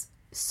is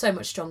so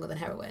much stronger than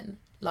heroin.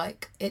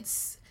 Like,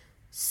 it's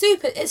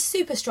super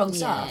strong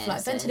stuff.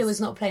 Like, fentanyl is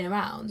not playing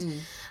around.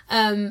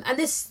 And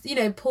this, you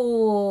know,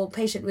 poor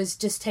patient was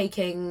just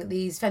taking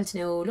these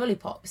fentanyl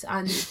lollipops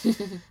and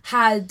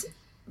had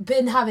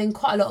been having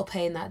quite a lot of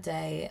pain that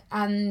day.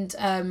 And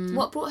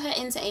what brought her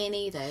into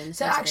A&E though?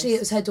 So actually, it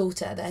was her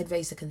daughter that had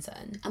raised a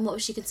concern. And what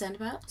was she concerned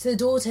about? So the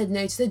daughter had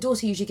noticed. The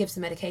daughter usually gives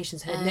the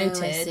medications. Had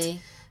noted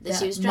that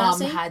she was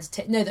drowsy?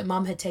 that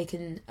mum had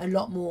taken a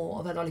lot more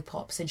of her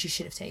lollipops than she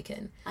should have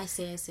taken. I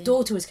see.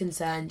 Daughter was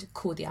concerned,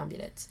 called the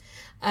ambulance.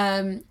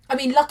 I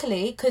mean,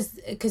 luckily, because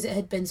it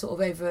had been sort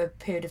of over a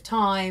period of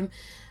time,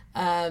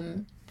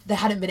 there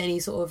hadn't been any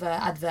sort of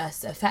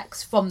adverse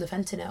effects from the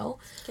fentanyl.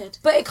 Good.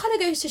 But it kind of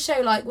goes to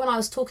show, like, when I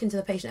was talking to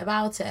the patient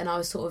about it and I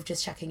was sort of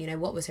just checking, you know,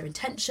 what was her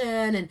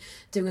intention and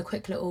doing a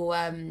quick little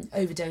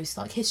overdose,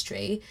 like,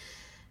 history,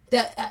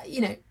 that,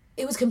 you know,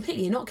 it was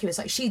completely innocuous.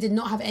 Like, she did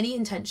not have any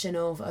intention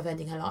of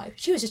ending her life.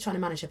 She was just trying to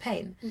manage her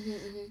pain.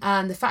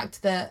 And the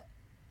fact that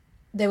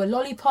they were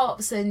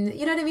lollipops and,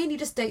 you know what I mean? You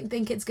just don't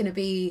think it's going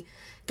to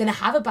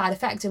have a bad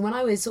effect. And when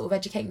I was sort of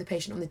educating the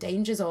patient on the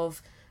dangers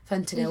of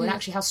fentanyl and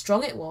actually how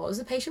strong it was,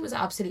 the patient was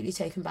absolutely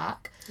taken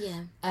back.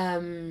 Yeah.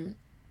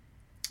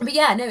 But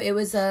yeah, no, it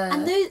was...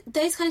 And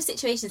those kind of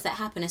situations that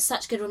happen are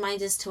such good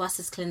reminders to us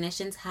as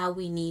clinicians how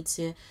we need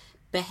to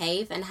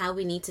behave and how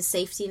we need to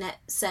safety net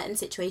certain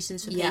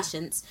situations for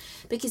patients.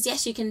 Because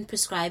yes, you can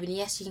prescribe and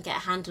yes, you can get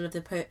a handle of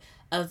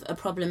of a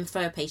problem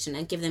for a patient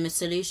and give them a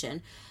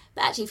solution.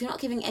 But actually, if you're not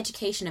giving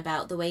education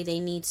about the way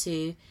they need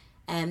to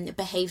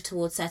behave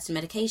towards certain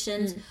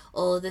medications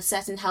or the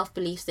certain health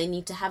beliefs they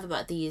need to have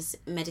about these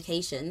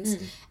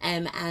medications,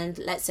 and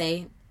let's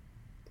say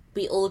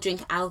we all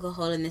drink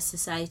alcohol in this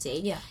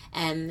society,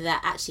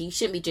 that actually you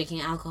shouldn't be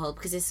drinking alcohol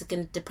because it's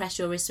going to depress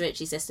your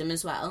respiratory system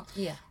as well.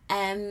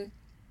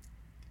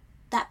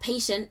 That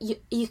patient,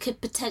 you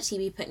could potentially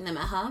be putting them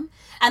at harm.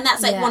 And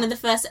that's like one of the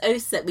first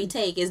oaths that we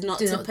take is not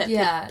to put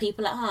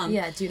people at harm.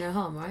 Yeah, do no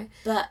harm, right?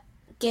 But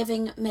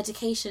giving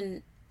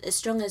medication as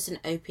strong as an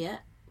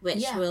opiate,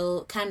 which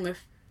can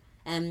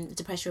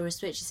depress your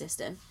respiratory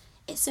system,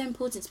 it's so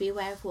important to be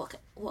aware of what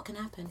can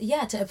happen.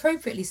 Yeah, to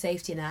appropriately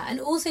safety net and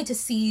also to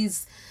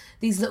seize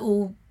these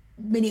little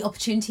mini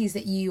opportunities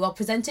that you are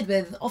presented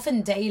with,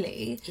 often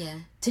daily,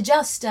 to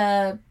just,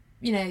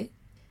 you know,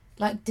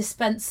 like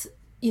dispense...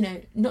 you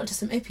know, not just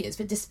some opiates,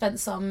 but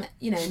dispense some,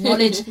 you know,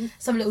 knowledge,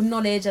 some little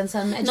knowledge and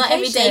some education. Not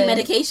everyday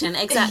medication,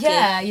 exactly.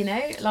 Yeah, you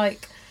know,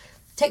 like,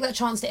 take that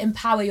chance to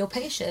empower your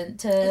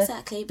patient to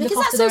because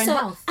look after their own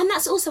health. And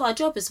that's also our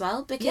job as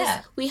well, because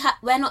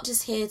we're not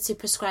just here to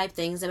prescribe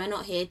things, and we're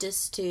not here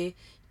just to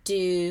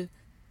do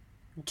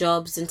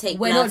jobs and take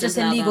We're not just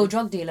a legal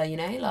drug dealer, you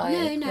know,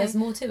 like, no. There's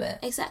more to it.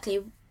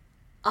 Exactly.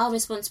 Our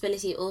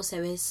responsibility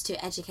also is to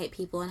educate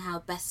people on how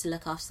best to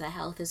look after their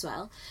health as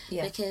well.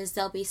 Because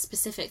there'll be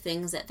specific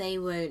things that they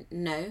won't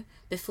know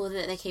before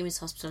they came into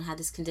hospital and had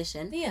this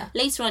condition.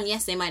 Later on,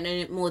 yes, they might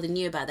know more than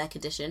you about their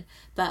condition,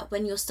 but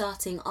when you're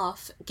starting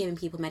off giving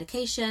people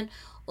medication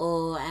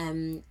or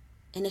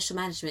initial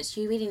management,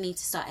 you really need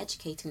to start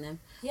educating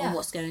them on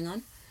what's going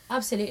on.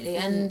 Absolutely.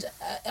 And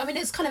I mean,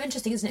 it's kind of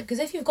interesting, isn't it? Because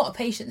if you've got a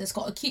patient that's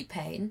got acute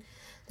pain,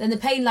 then the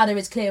pain ladder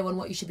is clear on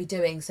what you should be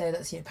doing. So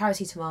that's, you know,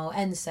 paracetamol,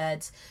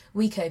 NSAIDs,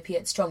 weak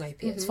opiates, strong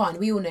opiates. Fine,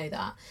 we all know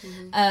that.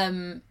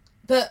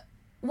 But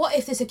what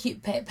if this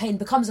acute pain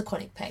becomes a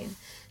chronic pain?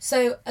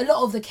 So a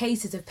lot of the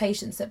cases of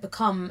patients that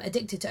become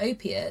addicted to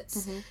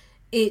opiates,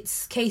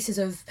 it's cases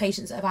of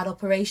patients that have had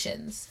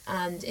operations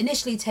and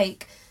initially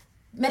take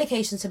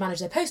medications to manage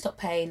their post-op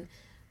pain,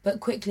 but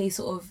quickly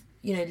sort of,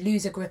 you know,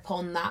 lose a grip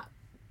on that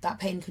that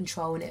pain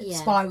control, and it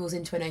spirals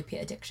into an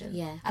opiate addiction.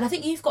 Yeah. And I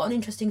think you've got an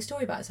interesting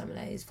story about some of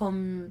those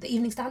from the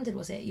Evening Standard,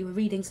 was it? You were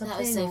reading something?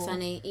 That was so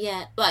funny.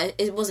 Yeah. Well,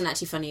 it wasn't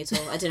actually funny at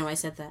all. I don't know why I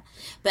said that.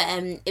 But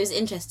it was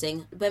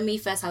interesting. When we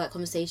first had that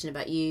conversation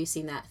about you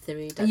seeing that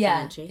through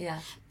documentary. Yeah.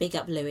 Big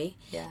up Louis.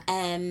 Yeah.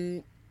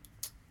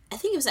 I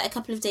think it was like a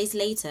couple of days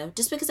later,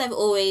 just because I've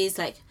always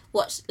like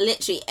watched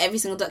literally every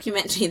single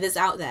documentary that's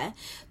out there.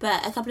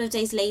 But a couple of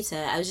days later,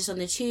 I was just on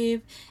the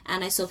tube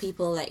and I saw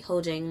people like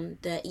holding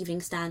the Evening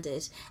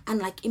Standard, and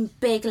like in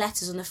big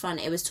letters on the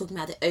front, it was talking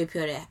about the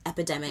opioid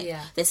epidemic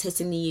that's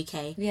hitting the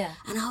UK. Yeah.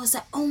 And I was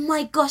like, oh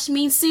my gosh,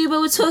 me and Suba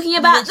were talking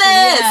about this.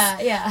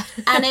 Yeah.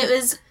 And it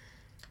was,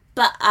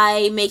 but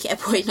I make it a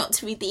point not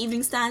to read the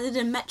Evening Standard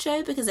and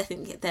Metro because I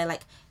think they're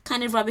like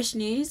kind of rubbish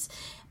news.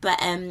 But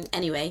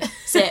anyway,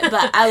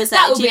 but I was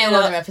like, that will be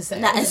another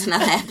episode. That is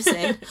another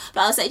episode.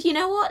 But I was like, you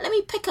know what? Let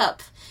me pick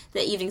up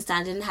the Evening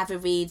Standard and have a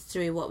read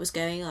through what was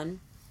going on.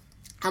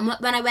 And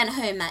when I went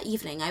home that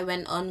evening, I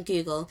went on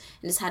Google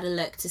and just had a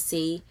look to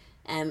see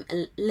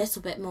a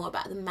little bit more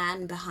about the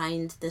man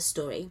behind the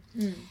story.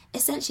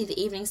 Essentially,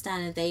 the Evening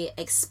Standard, they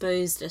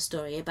exposed a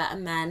story about a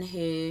man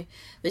who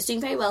was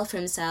doing very well for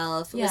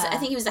himself. I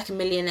think he was like a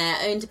millionaire,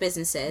 owned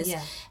businesses.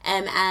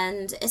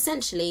 And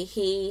essentially,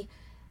 he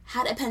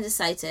had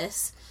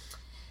appendicitis,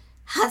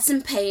 had some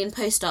pain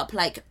post-op,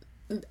 like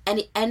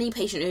any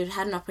patient who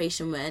had an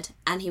operation would,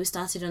 and he was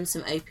started on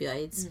some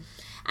opioids.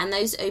 And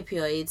those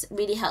opioids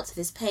really helped with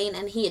his pain,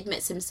 and he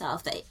admits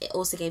himself that it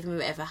also gave him a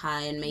bit of a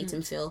high and made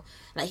him feel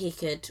like he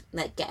could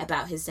like get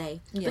about his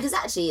day. Because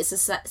actually it's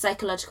a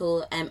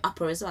psychological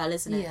upper as well,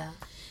 isn't it? Yeah.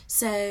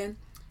 So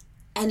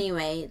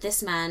anyway,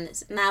 this man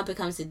now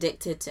becomes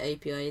addicted to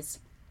opioids,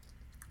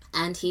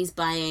 and he's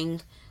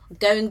going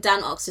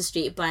down Oxford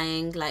Street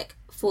buying like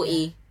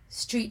 40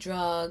 street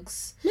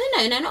drugs.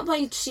 No, not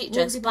buying street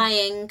drugs,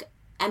 buying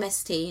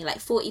MST, like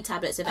 40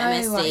 tablets of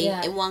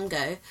MST in one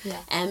go,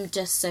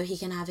 just so he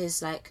can have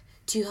his like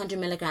 200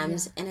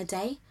 milligrams in a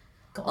day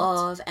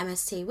of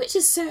MST, which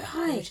is so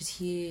high. Which is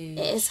huge.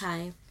 It is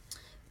high.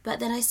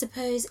 But then I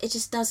suppose it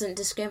just doesn't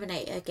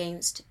discriminate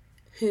against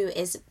who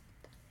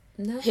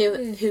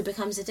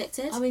becomes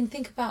addicted. I mean,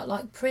 think about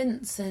like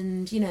Prince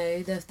and, you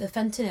know, the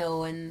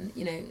fentanyl, and,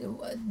 you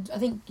know, I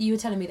think you were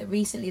telling me that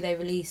recently they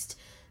released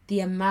the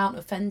amount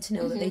of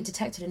fentanyl that they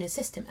detected in his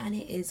system, and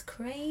it is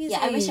crazy. Yeah,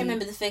 I wish I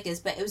remember the figures,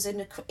 but it was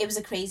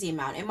a crazy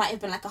amount. It might have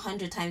been like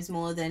 100 times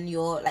more than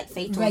your like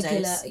fatal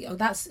dose. Oh,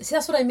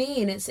 that's what I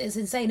mean. It's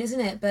insane, isn't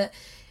it? But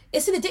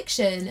it's an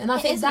addiction, and I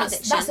think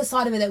that's the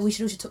side of it that we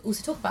should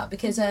also talk about,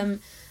 because a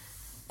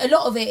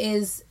lot of it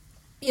is,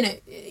 you know,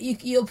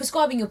 you're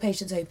prescribing your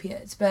patients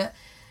opiates, but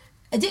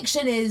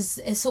addiction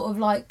is sort of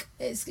like,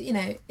 it's, you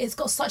know, it's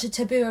got such a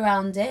taboo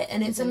around it,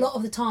 and it's a lot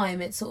of the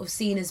time it's sort of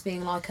seen as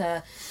being like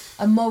a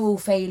moral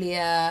failure,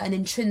 an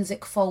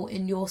intrinsic fault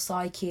in your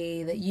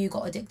psyche that you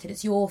got addicted,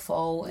 it's your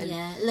fault. And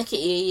look at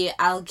you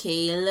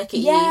alky, look at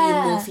you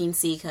morphine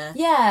seeker.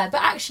 Yeah,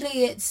 but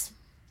actually it's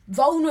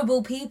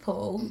vulnerable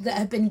people that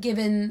have been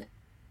given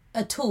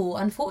a tool,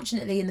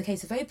 unfortunately in the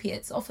case of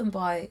opiates, often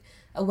by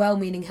a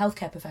well-meaning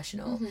healthcare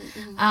professional,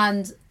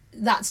 and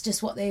that's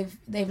just what they've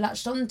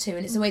latched onto,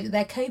 and it's the way that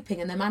they're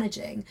coping and they're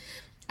managing.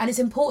 And it's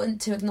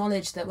important to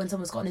acknowledge that when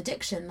someone's got an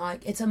addiction,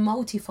 like, it's a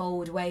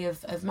multifold way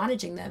of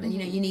managing them. And, you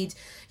know, you need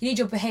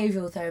your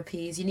behavioural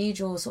therapies, you need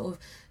your sort of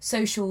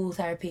social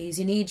therapies,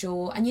 you need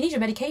your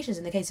medications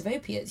in the case of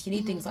opiates. You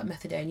need things like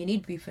methadone, you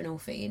need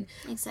buprenorphine,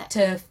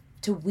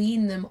 to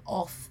wean them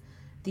off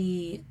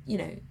the, you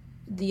know,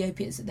 the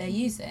opiates that they're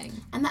using.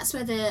 And that's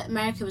where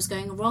America was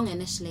going wrong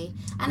initially.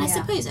 And I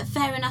suppose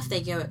fair enough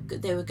they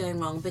were going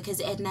wrong, because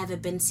it had never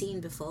been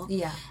seen before.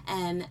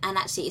 And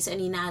actually it's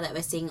only now that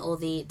we're seeing all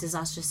the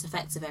disastrous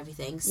effects of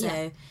everything.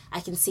 So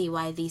I can see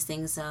why these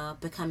things are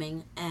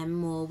becoming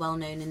more well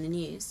known in the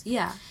news.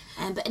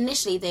 But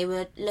initially they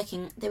were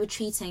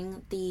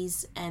treating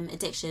these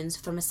addictions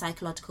from a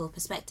psychological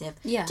perspective.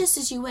 Just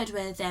as you would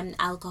with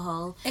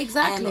alcohol.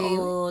 Exactly.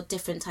 Or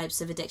different types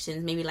of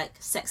addictions, maybe like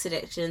sex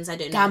addictions, I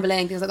don't know.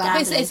 Gambling, things like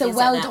that. It's a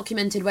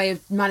well-documented way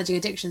of managing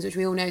addictions, which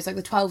we all know is like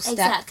the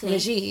 12-step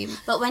regime.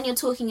 But when you're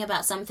talking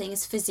about something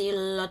as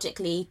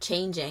physiologically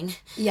changing...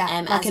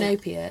 like an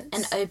opiate.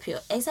 An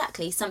opiate,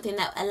 exactly. Something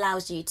that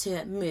allows you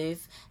to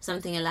move,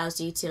 something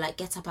allows you to like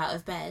get up out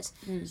of bed.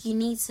 You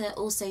need to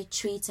also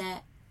treat it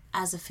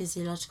as a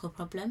physiological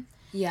problem.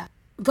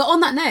 But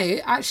on that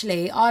note,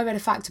 actually, I read a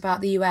fact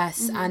about the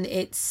US and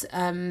its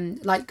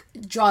like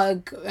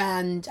drug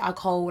and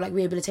alcohol like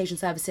rehabilitation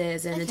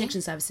services and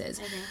addiction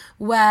services,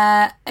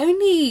 where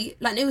only,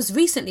 like, it was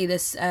recently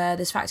this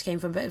fact came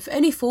from, but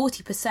only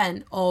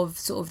 40% of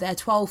sort of their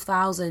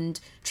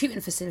 12,000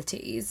 treatment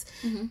facilities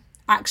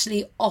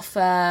actually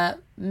offer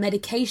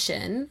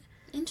medication.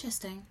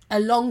 Interesting.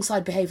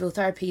 Alongside behavioural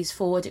therapies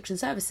for addiction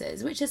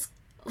services, which is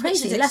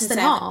crazy, less than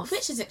half.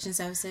 Which addiction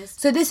services?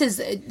 So this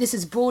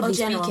is broadly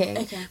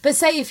speaking. But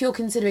say if you're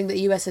considering that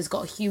the US has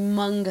got a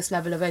humongous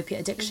level of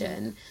opiate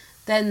addiction,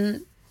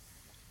 then,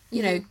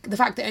 you know, the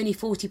fact that only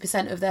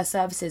 40% of their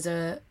services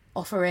are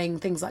offering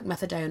things like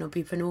methadone or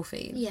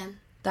buprenorphine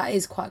That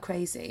is quite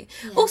crazy.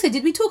 Yeah. Also,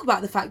 did we talk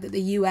about the fact that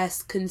the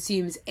US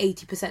consumes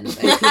 80% of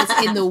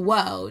opiates in the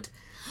world?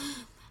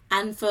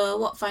 And for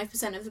what,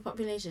 5% of the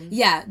population?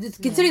 Yeah,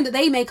 considering that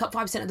they make up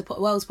 5% of the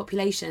world's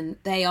population,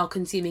 they are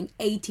consuming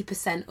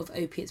 80% of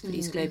opiates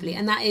produced globally,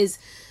 and that is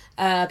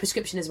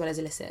prescription as well as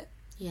illicit.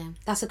 Yeah,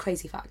 that's a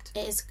crazy fact.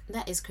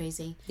 That is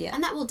crazy. Yeah,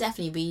 and that will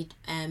definitely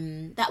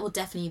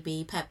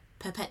be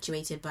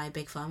perpetuated by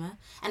Big Pharma,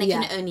 and it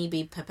can only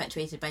be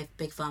perpetuated by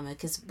Big Pharma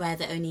because we're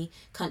the only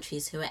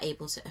countries who are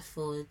able to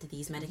afford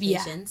these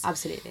medications. Yeah,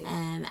 absolutely.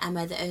 And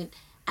we're the only.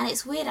 And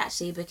it's weird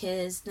actually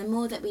because the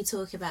more that we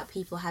talk about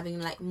people having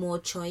like more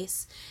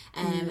choice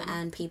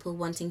and people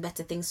wanting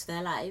better things for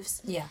their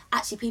lives,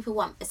 actually people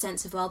want a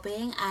sense of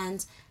well-being,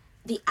 and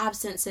the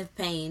absence of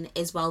pain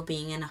is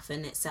well-being enough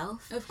in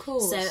itself. Of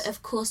course. So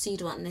of course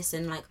you'd want this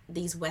in like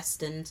these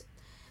Western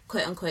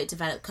quote-unquote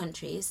developed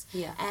countries.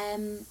 Yeah.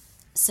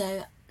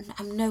 So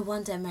no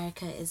wonder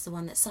America is the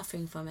one that's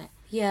suffering from it.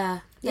 Yeah,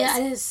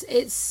 it's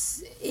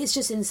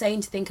just insane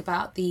to think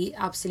about the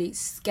absolute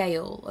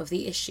scale of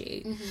the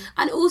issue,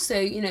 and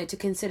also to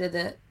consider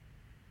that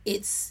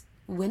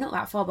we're not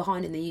that far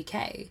behind in the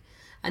UK,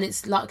 and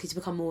it's likely to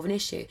become more of an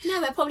issue. No,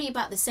 we're probably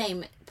about the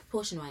same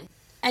proportion-wise.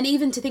 And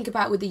even to think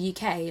about with the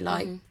UK,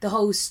 like the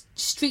whole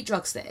street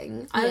drugs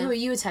thing. I remember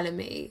you were telling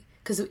me,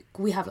 because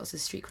we have lots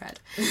of street cred,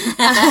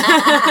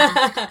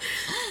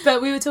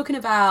 but we were talking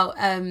about.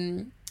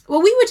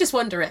 Well, we were just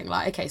wondering,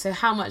 like, okay, so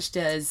how much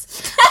is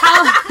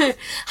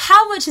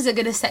it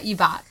going to set you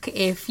back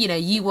if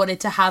you wanted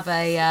to have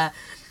a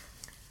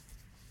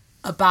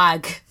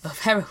bag of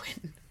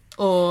heroin,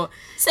 or?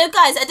 So,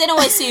 guys, I don't know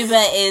why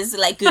Suba is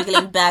like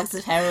googling bags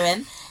of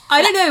heroin.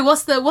 I don't know.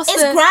 It's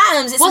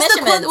grams. It's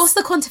measurements. What's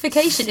the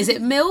quantification? Is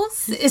it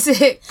mils? Is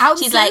it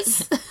ounces? She's like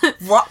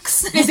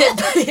rocks. Is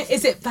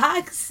it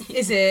bags?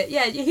 Is it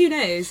who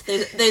knows?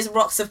 Those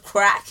rocks of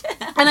crack.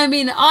 And I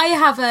mean, I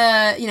have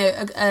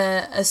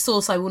a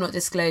source I will not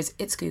disclose.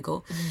 It's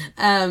Google,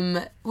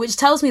 which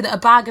tells me that a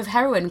bag of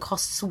heroin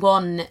costs it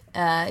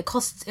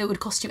would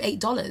cost you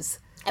 $8.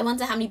 I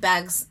wonder how many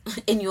bags,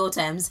 in your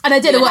terms, and I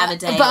don't know what, have a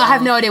day, but I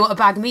have no idea what a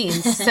bag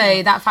means. So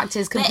that fact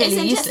is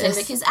completely useless. It's useless.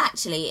 Because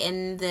actually,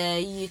 in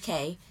the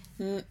UK,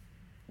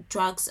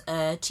 drugs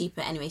are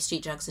cheaper anyway.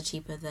 Street drugs are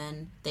cheaper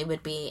than they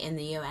would be in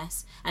the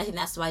US, and I think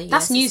that's why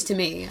that's news to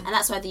me. And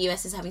that's why the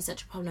US is having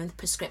such a problem with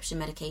prescription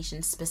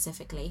medication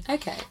specifically.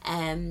 Okay.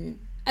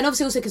 And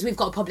obviously also because we've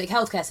got a public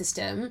healthcare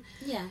system.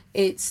 Yeah.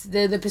 It's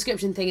the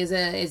prescription thing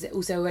is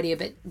also already a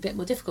bit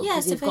more difficult. Yeah,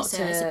 I suppose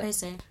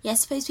so. Yeah, I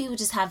suppose people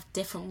just have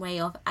different way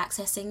of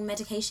accessing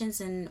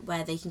medications and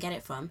where they can get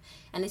it from.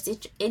 And it's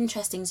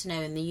interesting to know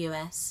in the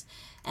US,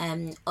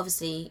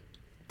 obviously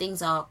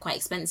things are quite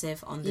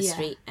expensive on the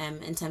street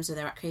in terms of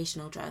their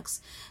recreational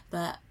drugs.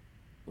 But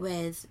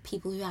with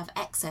people who have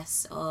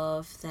excess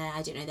of their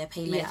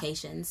pain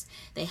medications,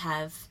 they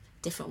have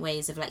different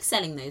ways of like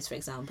selling those, for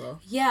example.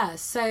 Yeah,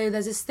 so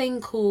there's this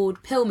thing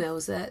called pill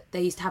mills that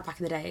they used to have back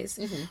in the days,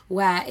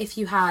 where if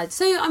you had,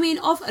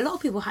 a lot of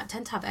people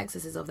tend to have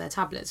excesses of their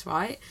tablets,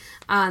 right?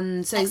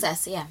 And so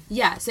excess,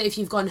 yeah. So if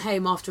you've gone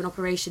home after an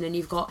operation and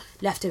you've got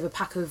leftover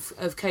pack of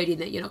codeine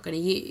that you're not going to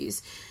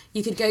use,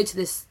 you could go to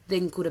this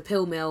thing called a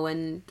pill mill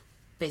and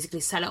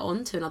basically sell it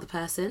on to another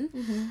person.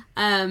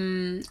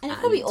 And it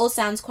probably all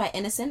sounds quite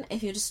innocent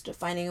if you're just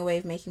finding a way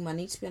of making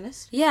money, to be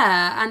honest.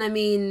 Yeah, and I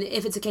mean,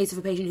 if it's a case of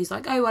a patient who's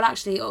like, oh, well,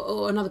 actually,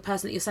 or another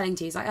person that you're selling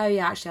to is like, oh,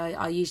 yeah, actually,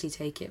 I usually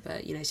take it,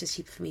 but, it's just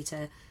cheaper for me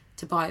to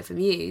buy it from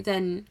you,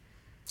 then...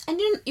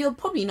 And you're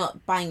probably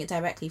not buying it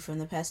directly from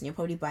the person, you're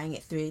probably buying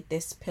it through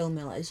this pill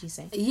mill, as you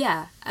say.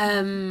 Yeah.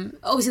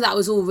 Obviously, that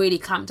was all really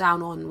clamped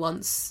down on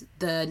once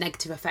the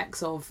negative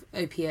effects of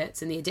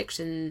opiates and the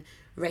addiction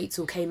rates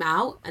all came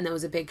out, and there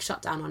was a big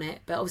shutdown on it.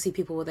 But obviously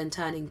people were then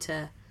turning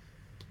to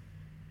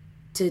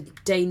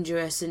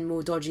dangerous and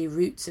more dodgy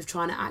routes of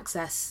trying to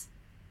access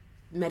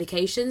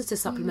medications to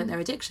supplement their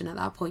addiction. At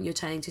that point, you're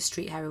turning to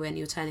street heroin,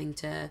 you're turning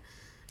to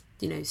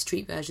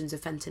street versions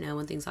of fentanyl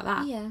and things like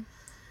that. Yeah.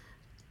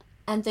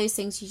 And those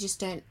things, you just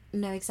don't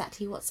know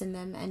exactly what's in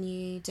them, and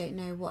you don't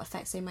know what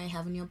effects they may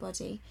have on your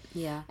body.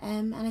 Yeah.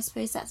 And I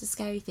suppose that's a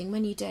scary thing.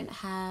 When you don't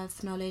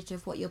have knowledge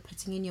of what you're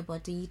putting in your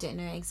body, you don't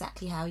know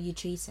exactly how you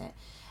treat it,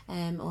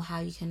 or how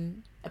you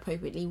can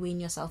appropriately wean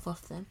yourself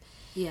off them.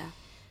 Yeah.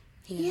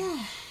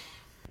 Yeah.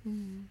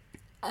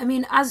 I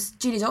mean, as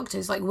junior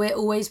doctors, like, we're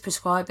always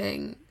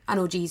prescribing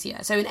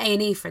analgesia. So in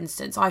A&E, for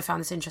instance, I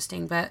found this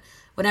interesting, but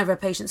whenever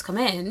patients come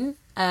in,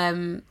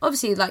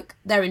 obviously, like,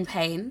 they're in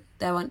pain,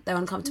 they're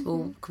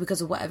uncomfortable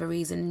because of whatever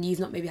reason, you've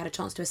not maybe had a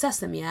chance to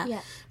assess them yet.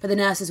 Yeah. But the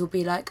nurses will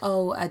be like,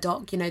 oh,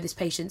 doc, this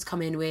patient's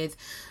come in with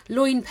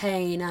loin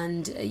pain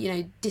and,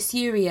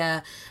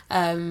 dysuria,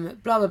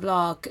 blah, blah,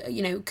 blah,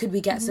 could we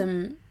get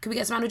some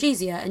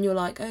analgesia? And you're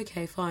like,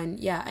 okay, fine,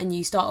 yeah. And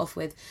you start off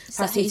with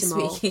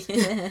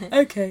paracetamol.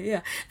 Okay,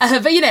 yeah.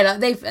 But,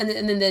 like, and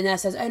then the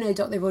nurse says, oh, no,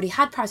 doc, they've already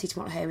had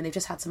paracetamol at home and they've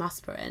just had some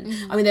aspirin.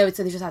 I mean, they would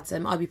say they've just had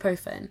some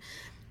ibuprofen.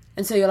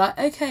 And so you're like,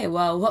 okay,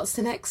 well, what's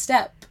the next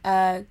step?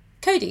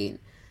 Codeine,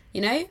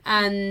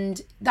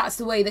 and that's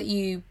the way that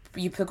you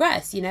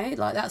progress, you know,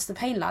 like that's the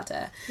pain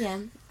ladder. Yeah.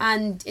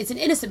 And it's an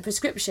innocent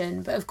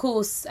prescription, but of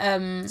course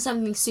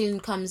something soon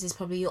comes is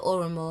probably your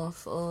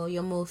Oromorph or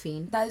your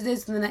morphine.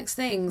 Those are the next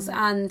things.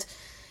 And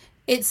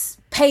it's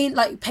pain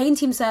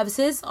team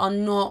services are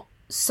not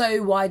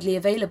so widely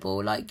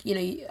available. Like, you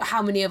know,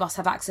 how many of us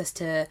have access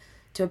to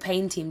a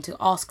pain team to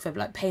ask for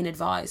like pain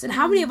advice, and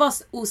how many of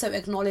us also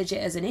acknowledge it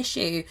as an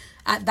issue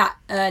at that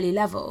early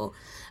level?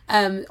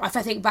 If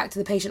I think back to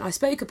the patient I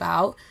spoke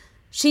about,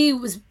 she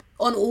was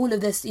on all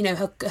of this, you know,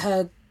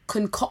 her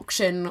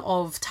concoction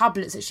of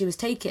tablets that she was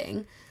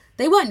taking,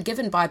 they weren't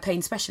given by a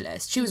pain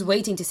specialist. She was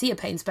waiting to see a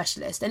pain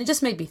specialist, and it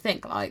just made me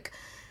think, like,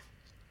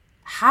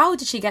 how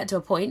did she get to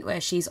a point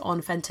where she's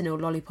on fentanyl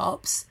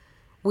lollipops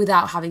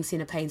without having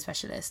seen a pain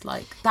specialist?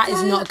 Like, that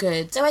is not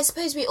good. So I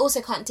suppose we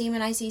also can't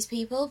demonise these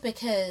people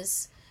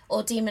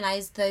or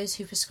demonise those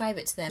who prescribe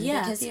it to them,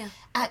 because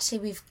actually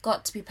we've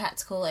got to be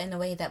practical in the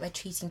way that we're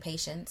treating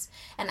patients.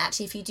 And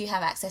actually, if you do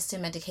have access to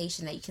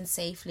medication that you can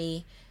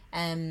safely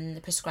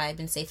prescribe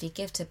and safely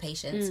give to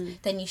patients,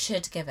 then you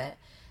should give it.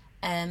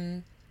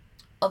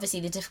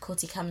 Obviously the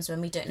difficulty comes when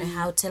we don't know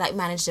how to like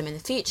manage them in the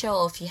future,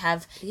 or if you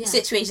have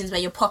situations where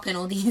you're popping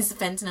all these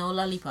fentanyl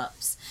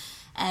lollipops.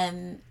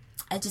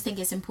 I just think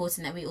it's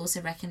important that we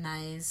also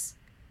recognise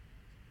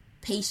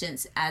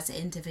patients as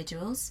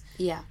individuals.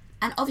 Yeah.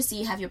 And obviously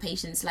you have your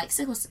patients like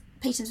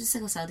patients with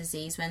sickle cell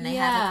disease, when they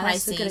have a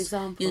crisis, that's a good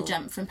example. You'll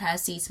jump from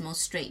paracetamol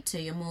straight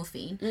to your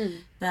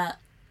morphine. But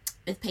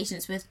with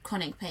patients with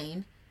chronic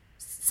pain,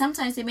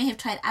 sometimes they may have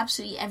tried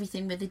absolutely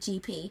everything with the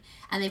GP,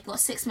 and they've got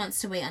 6 months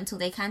to wait until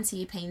they can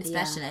see a pain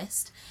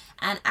specialist.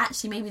 And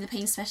actually, maybe the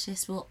pain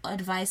specialist will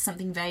advise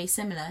something very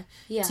similar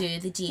to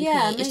the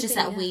GP. It's just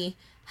that we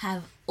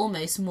have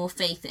almost more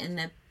faith in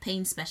the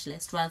pain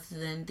specialist rather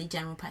than the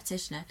general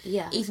practitioner.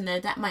 Even though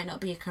that might not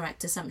be a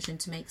correct assumption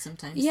to make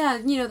sometimes. Yeah,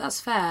 you know, that's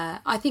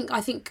fair. I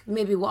think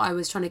maybe what I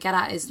was trying to get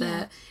at is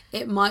that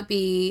it might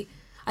be,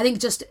 I think,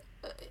 just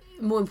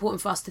more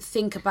important for us to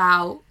think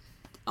about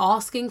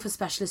asking for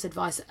specialist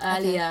advice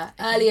earlier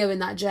in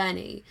that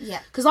journey.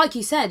 Because like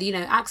you said, you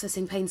know,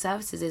 accessing pain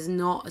services is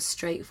not a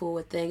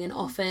straightforward thing, and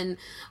often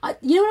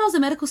you know, when I was a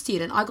medical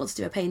student, I got to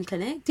do a pain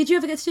clinic. Did you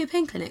ever get to do a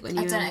pain clinic when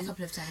you I've done it a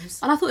couple of times,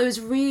 and I thought it was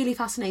really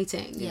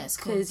fascinating. It's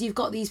cool, because you've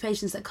got these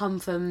patients that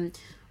come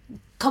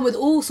with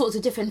all sorts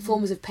of different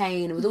forms of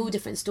pain, with all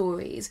different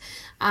stories,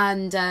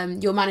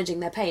 and you're managing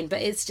their pain.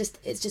 But it's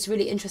just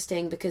really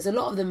interesting, because a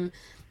lot of them,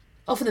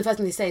 often the first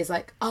thing they say is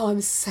like, oh,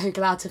 I'm so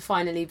glad to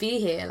finally be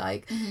here.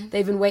 Like,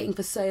 they've been waiting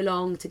for so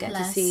long to get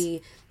to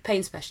see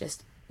pain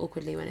specialist.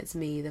 Awkwardly, when it's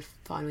me, the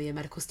final year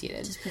medical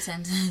student. Just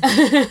pretend.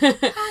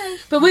 Hi.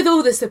 But with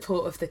all the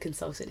support of the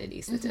consultant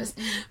anaesthetist.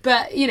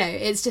 But, you know,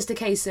 it's just a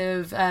case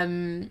of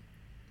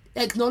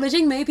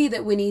acknowledging maybe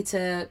that we need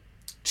to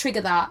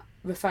trigger that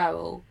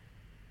referral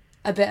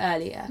a bit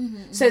earlier,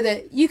 so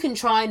that you can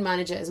try and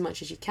manage it as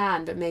much as you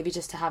can, but maybe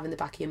just to have in the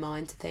back of your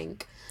mind to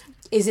think,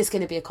 is this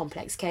going to be a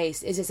complex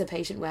case? Is this a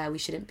patient where we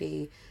shouldn't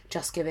be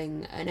just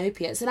giving an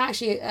opiates? And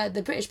actually,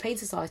 the British Pain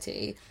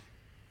Society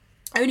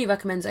only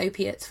recommends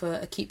opiates for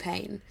acute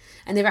pain,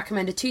 and they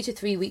recommend a 2 to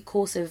 3 week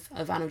course of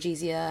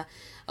analgesia,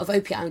 of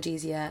opiate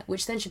analgesia,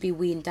 which then should be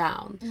weaned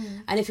down.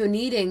 And if you're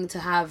needing to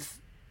have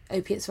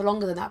opiates for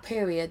longer than that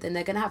period, then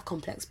they're going to have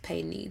complex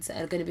pain needs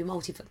that are going to be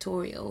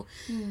multifactorial,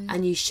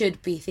 and you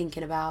should be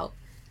thinking about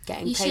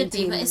getting you pain should be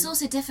team. But it's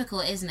also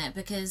difficult, isn't it,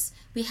 because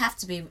we have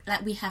to be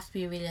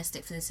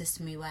realistic for the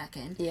system we work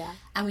in,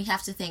 and we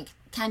have to think,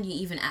 can you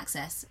even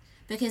access,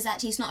 because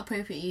actually it's not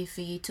appropriate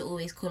for you to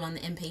always call on the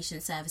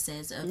inpatient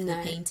services of the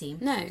pain team,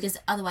 because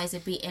otherwise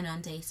it'd be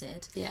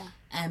inundated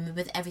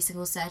with every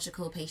single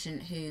surgical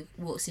patient who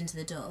walks into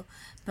the door.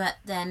 But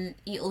then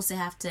you also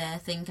have to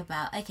think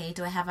about, okay,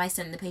 have I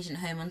sent the patient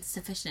home on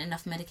sufficient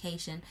enough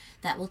medication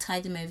that will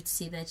tide them over to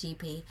see their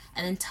GP,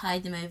 and then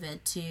tide them over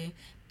to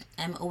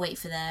or wait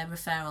for their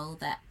referral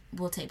that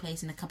will take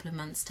place in a couple of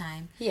months'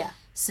 time.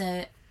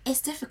 So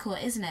it's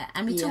difficult, isn't it?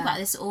 And we talk about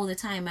this all the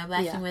time. We're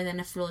working within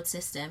a flawed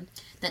system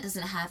that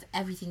doesn't have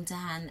everything to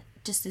hand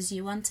just as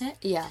you want it.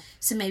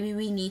 So maybe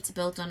we need to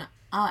build on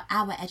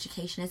our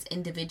education as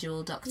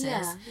individual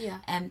doctors.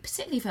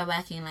 Particularly if we're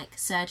working in like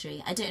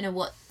surgery. I don't know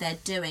what they're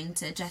doing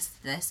to address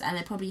this, and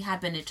they probably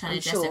have been trying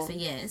to address it for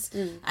years.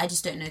 I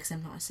just don't know, because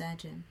I'm not a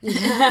surgeon.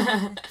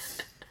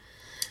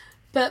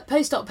 But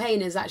post-op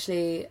pain is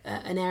actually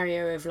an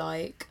area of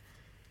like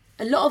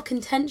a lot of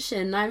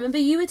contention. I remember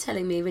you were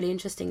telling me really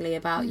interestingly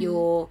about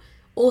your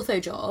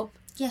ortho job.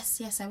 Yes,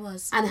 I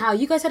was. And how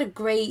you guys had a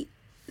great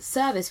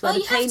service where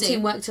the pain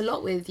team worked a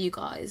lot with you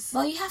guys.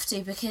 Well, you have to,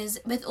 because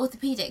with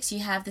orthopedics you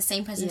have the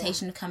same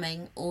presentation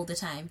coming all the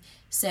time.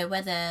 So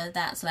whether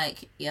that's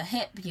like your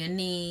hip, your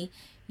knee,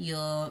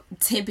 your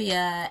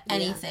tibia,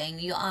 anything,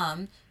 your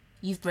arm,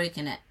 you've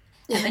broken it.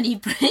 And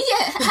then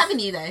haven't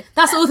you though?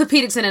 That's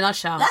orthopedics in a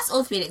nutshell. That's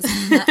orthopedics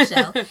in a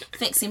nutshell.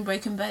 Fixing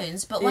broken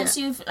bones. But once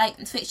you've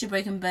fixed your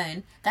broken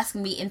bone, that's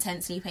going to be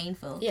intensely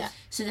painful. Yeah.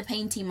 So the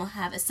pain team will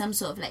have some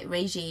sort of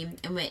regime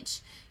in which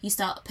you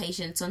start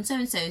patients on so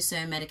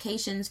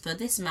medications for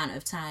this amount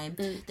of time.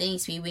 They need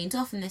to be weaned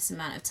off in this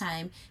amount of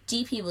time.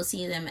 GP will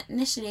see them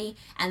initially,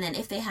 and then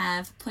if they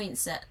have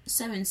points at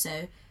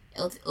so-and-so,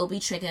 it'll be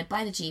triggered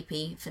by the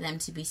GP for them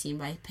to be seen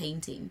by a pain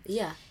team.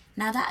 Yeah.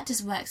 Now that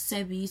just works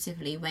so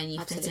beautifully when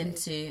you fit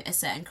into a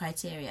certain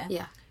criteria.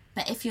 Yeah.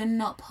 But if you're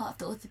not part of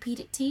the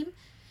orthopedic team,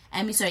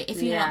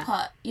 if you're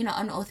not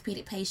an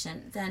orthopedic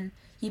patient, then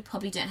you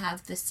probably don't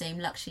have the same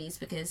luxuries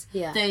because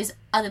those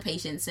other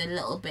patients are a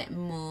little bit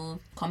more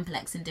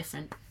complex and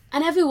different.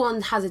 And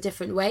everyone has a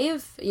different way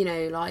of,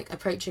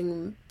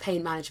 approaching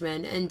pain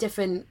management, and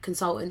different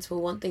consultants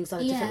will want things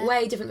done a different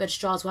way. Different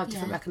registrars will have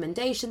different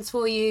recommendations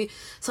for you.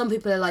 Some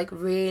people are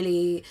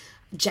really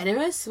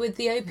generous with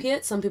the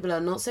opiates. Some people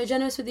are not so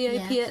generous with the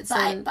opiates.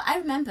 But I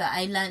remember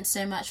I learned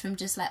so much from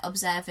just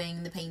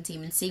observing the pain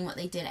team and seeing what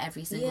they did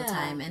every single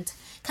time and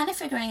kind of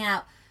figuring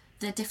out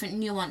the different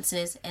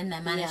nuances in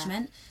their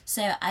management.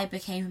 So I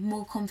became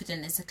more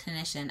confident as a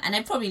clinician, and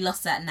I probably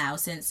lost that now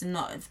since I'm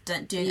not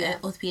doing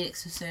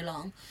orthopedics for so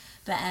long.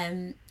 But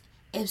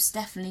it was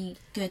definitely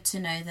good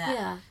to know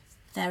that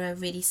there are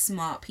really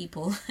smart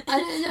people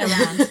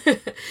around.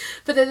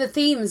 But the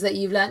themes that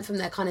you've learnt from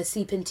there kind of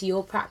seep into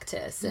your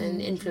practice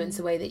and influence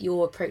the way that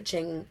you're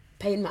approaching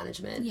pain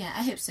management. Yeah,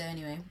 I hope so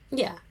anyway.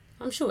 Yeah,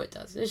 I'm sure it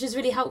does. It's just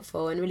really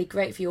helpful and really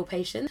great for your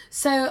patient.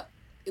 So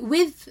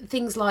with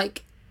things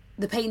like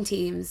the pain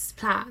team's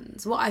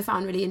plans, what I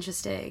found really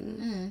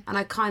interesting, and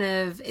I kind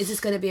of, is this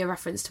going to be a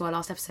reference to our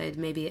last episode?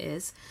 Maybe it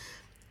is.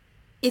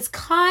 It's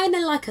kind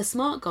of like a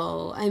SMART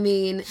goal. I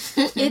mean,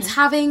 it's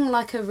having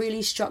a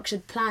really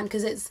structured plan,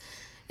 because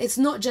it's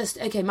not just,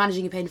 okay,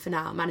 managing your pain for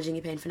now, managing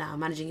your pain for now,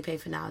 managing your pain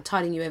for now,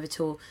 tiding you over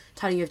to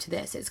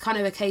this. It's kind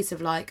of a case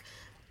of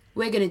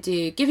we're going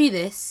to give you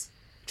this,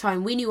 try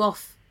and wean you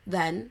off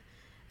then,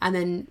 and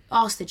then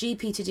ask the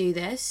GP to do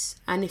this,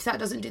 and if that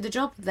doesn't do the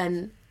job,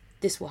 then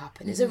this will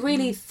happen. It's a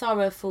really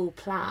thorough, full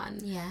plan.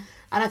 Yeah.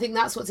 And I think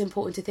that's what's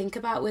important to think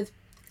about with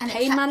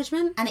pain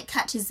management. And it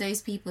catches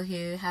those people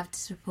who have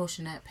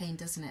disproportionate pain,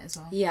 doesn't it, as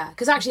well? Yeah,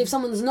 because actually if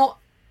someone's not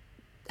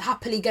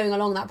happily going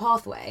along that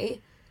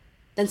pathway,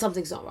 then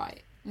something's not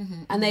right.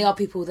 And those are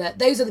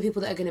the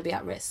people that are going to be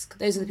at risk.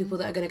 Those are the people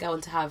that are going to go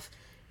on to have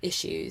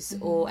issues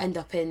or end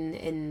up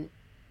in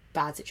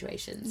bad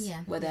situations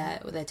where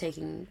they're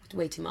taking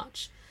way too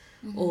much.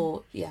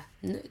 Or,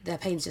 their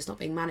pain's just not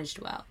being managed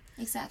well.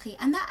 Exactly.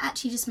 And that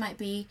actually just might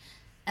be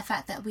a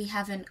fact that we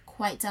haven't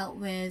quite dealt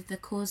with the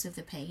cause of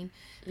the pain,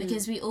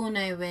 because we all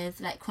know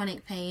with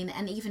chronic pain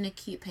and even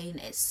acute pain,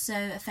 it's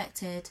so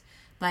affected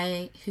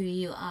by who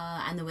you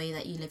are and the way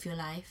that you live your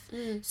life.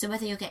 So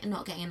whether you're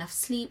not getting enough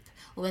sleep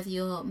or whether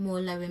you're more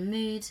low in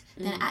mood,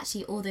 then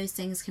actually all those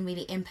things can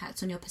really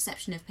impact on your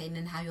perception of pain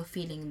and how you're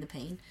feeling the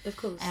pain. Of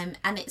course. And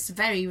it's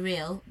very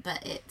real,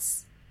 but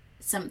it's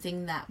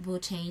something that will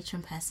change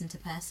from person to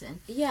person.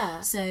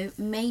 Yeah. So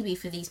maybe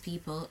for these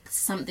people,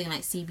 something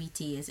like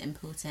CBT is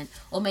important.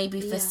 Or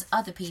maybe for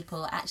other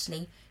people,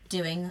 actually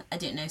doing, I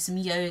don't know, some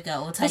yoga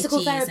or Tai Chi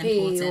physical therapy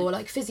is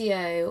important. Or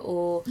physio,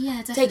 or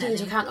definitely. Taking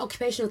into account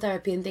occupational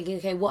therapy and thinking,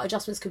 okay, what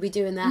adjustments could we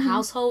do in their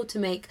household to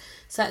make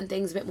certain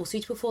things a bit more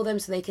suitable for them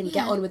so they can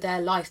get on with their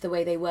life the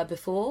way they were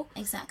before.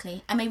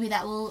 Exactly. And maybe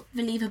that will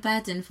relieve a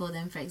burden for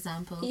them, for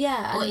example.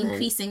 Yeah. Or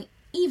increasing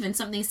even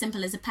something as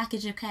simple as a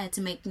package of care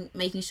to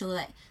making sure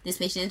that this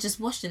patient is just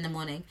washed in the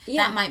morning.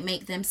 That might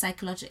make them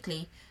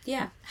psychologically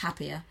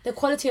happier. The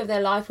quality of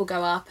their life will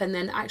go up, and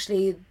then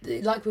actually,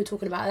 like we were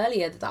talking about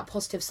earlier, that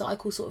positive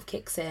cycle sort of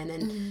kicks in,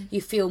 and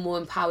you feel more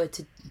empowered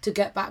to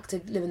get back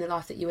to living the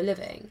life that you were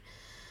living,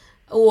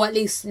 or at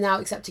least now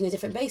accepting a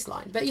different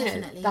baseline. But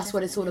that's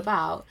what it's all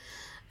about.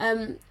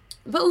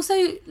 But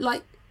also,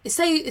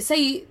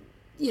 say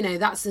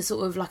that's the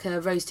sort of a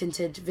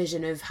rose-tinted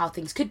vision of how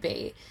things could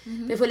be.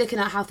 But if we're looking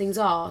at how things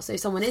are, so if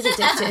someone is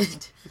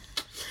addicted,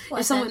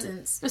 if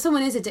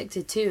someone is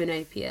addicted to an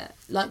opiate,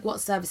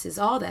 what services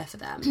are there for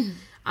them,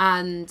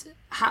 and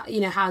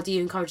how do you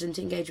encourage them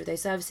to engage with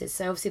those services?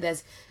 So obviously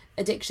there's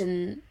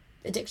addiction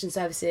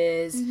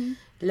services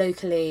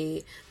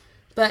locally,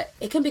 but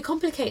it can be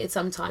complicated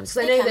sometimes,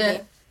 because I know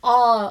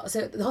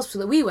that the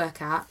hospital that we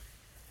work at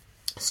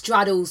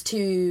straddles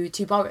two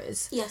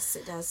boroughs. Yes,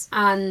 it does.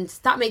 And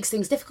that makes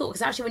things difficult,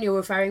 because actually when you're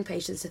referring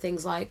patients to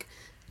things like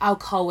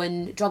alcohol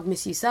and drug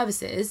misuse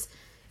services,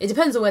 it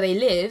depends on where they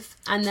live,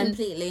 and then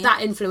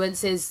that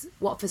influences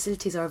what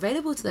facilities are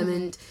available to them.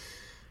 And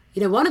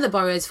one of the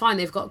boroughs, fine,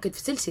 they've got good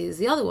facilities.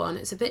 The other one,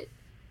 it's a bit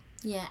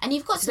and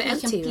you've got to be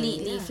empty,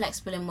 completely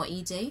flexible in what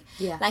you do.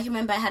 I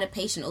remember I had a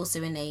patient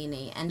also in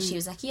A&E, and she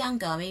was a young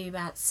girl, maybe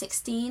about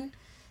 16,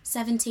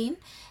 17.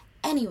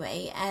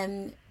 Anyway,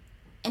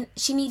 and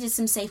she needed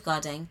some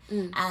safeguarding,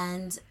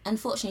 and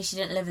unfortunately she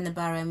didn't live in the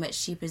borough in which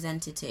she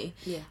presented to.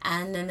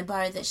 And then the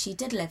borough that she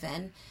did live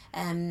in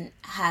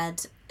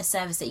had a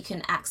service that you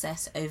couldn't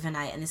access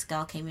overnight, and this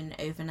girl came in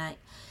overnight.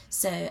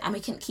 So, and we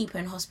couldn't keep her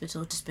in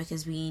hospital just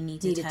because we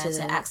needed her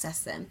to access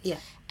them.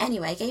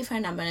 Anyway, I gave her a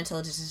number and I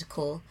told her to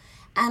call.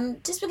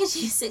 And just because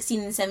she's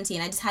 16 and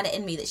 17, I just had it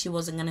in me that she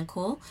wasn't going to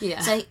call.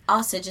 So I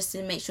asked her just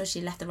to make sure she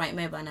left the right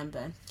mobile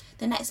number.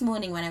 The next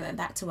morning when I went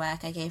back to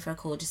work, I gave her a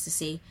call just to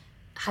see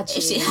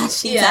if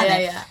she done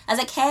it. I was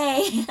like,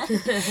 hey.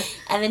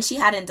 And then she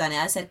hadn't done it.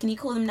 I said, can you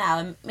call them now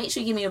and make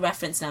sure you give me a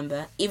reference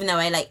number, even though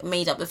I like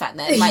made up the fact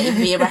that it might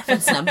even be a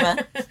reference number.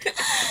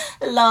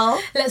 Lol.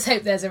 Let's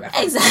hope there's a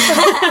reference.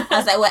 Exactly. I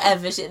was like,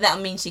 whatever,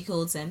 that means she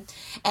called him.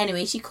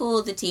 Anyway, she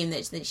called the team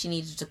that she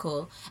needed to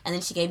call, and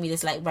then she gave me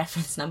this like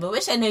reference number,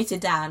 which I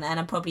noted down, and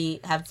I probably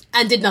have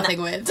and did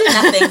nothing with.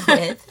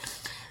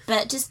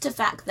 But just the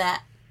fact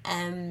that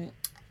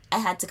I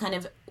had to kind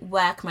of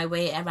work my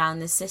way around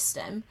the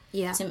system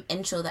to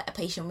ensure that a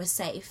patient was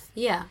safe.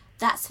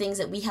 That's things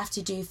that we have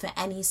to do for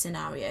any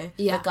scenario,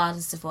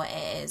 regardless of what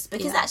it is.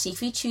 Because actually,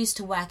 if we choose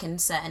to work in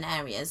certain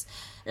areas,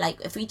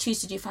 like if we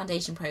choose to do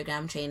foundation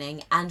program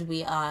training and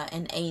we are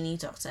an A&E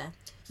doctor,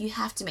 you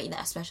have to make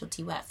that a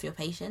specialty work for your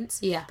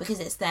patients. Because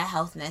it's their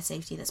health and their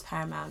safety that's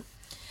paramount.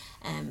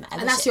 And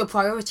that's your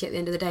priority at the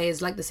end of the day,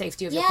 is like the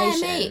safety of your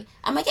patient. Mate.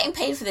 Am I getting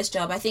paid for this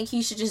job? I think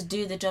you should just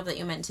do the job that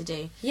you're meant to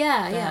do.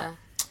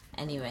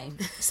 Anyway,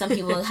 some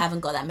people haven't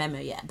got that memo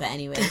yet, but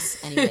anyways.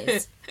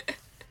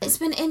 It's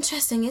been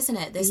interesting, isn't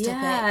it, this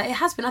topic? Yeah, it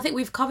has been. I think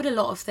we've covered a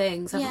lot of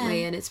things, haven't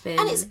we? And it's been...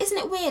 And isn't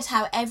it weird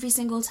how every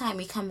single time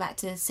we come back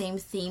to the same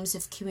themes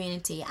of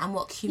community and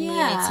what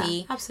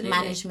community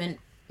management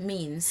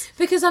means?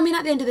 Because, I mean,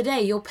 at the end of the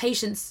day, your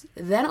patients,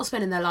 they're not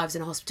spending their lives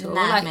in a hospital.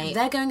 Mate.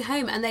 They're going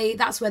home, and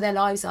that's where their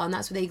lives are, and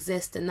that's where they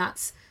exist, and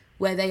that's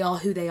where they are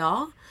who they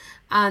are.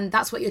 And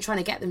that's what you're trying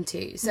to get them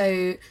to.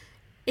 So...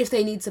 if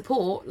they need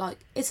support, like,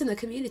 it's in the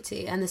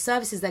community, and the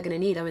services they're going to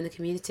need are in the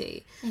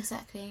community.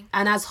 Exactly.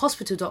 And as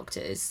hospital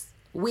doctors,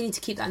 we need to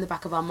keep that in the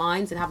back of our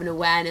minds and have an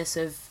awareness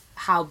of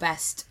how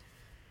best,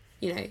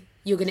 you're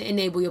going to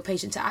enable your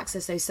patient to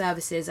access those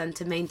services and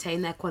to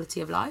maintain their quality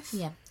of life.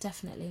 Yeah,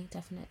 definitely.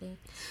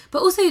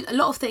 But also, a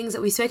lot of things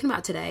that we've spoken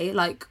about today,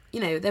 like,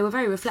 they were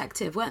very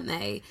reflective, weren't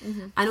they?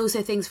 And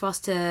also things for us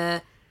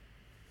to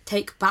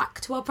take back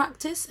to our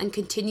practice and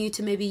continue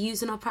to maybe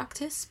use in our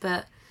practice,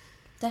 but...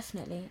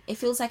 Definitely. It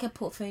feels like a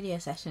portfolio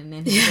session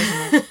in here,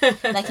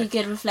 doesn't it? Like a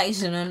good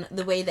reflection on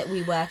the way that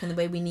we work and the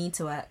way we need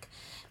to work.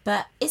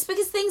 But it's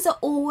because things are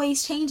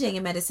always changing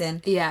in medicine.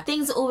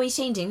 Things are always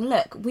changing.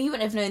 Look, we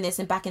wouldn't have known this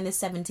back in the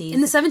 70s. In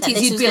the 70s,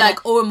 you'd be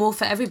like, or more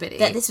for everybody.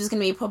 That this was going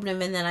to be a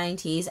problem in the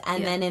 90s.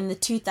 And then in the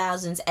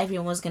 2000s,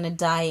 everyone was going to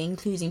die,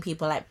 including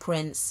people like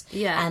Prince.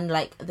 And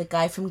like the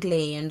guy from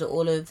Glee and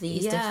all of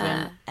these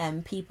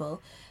different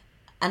people.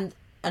 And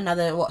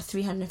another,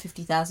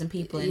 350,000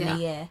 people in a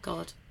year.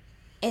 God.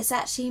 It's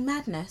actually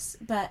madness,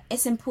 but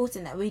it's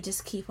important that we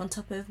just keep on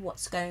top of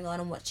what's going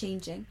on and what's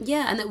changing.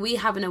 Yeah, and that we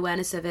have an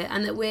awareness of it,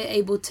 and that we're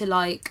able to,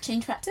 like...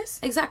 change practice?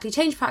 Exactly,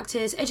 change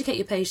practice, educate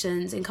your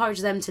patients, encourage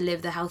them to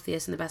live the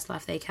healthiest and the best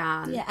life they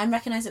can. Yeah, and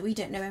recognise that we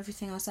don't know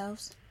everything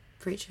ourselves.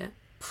 Preach it.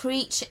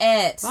 Preach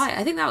it! Right,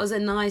 I think that was a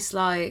nice,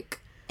 like...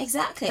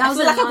 Exactly. I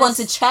feel like I've gone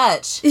to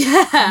church.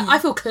 Yeah, I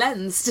feel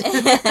cleansed.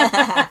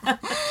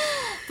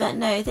 But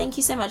no, thank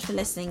you so much for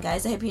listening,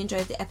 guys. I hope you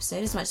enjoyed the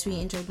episode as much as we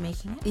enjoyed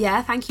making it.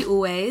 Yeah, thank you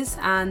always.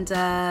 And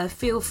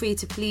feel free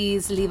to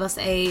please leave us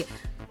a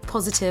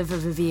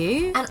positive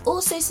review. And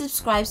also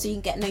subscribe so you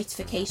can get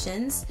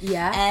notifications.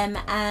 Yeah.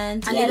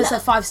 And leave us a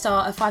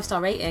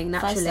 5-star rating,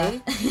 naturally.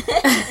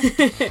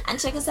 5-star. And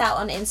check us out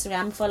on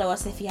Instagram. Follow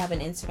us if you have an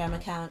Instagram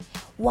account.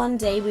 One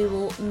day we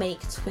will make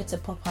Twitter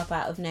pop up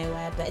out of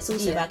nowhere, but it's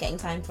also about getting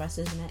time for us,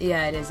 isn't it?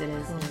 Yeah, it is.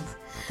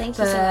 Thank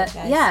you so much,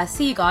 guys. Yeah,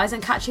 see you guys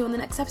and catch you on the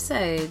next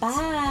episode.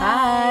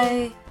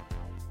 Bye.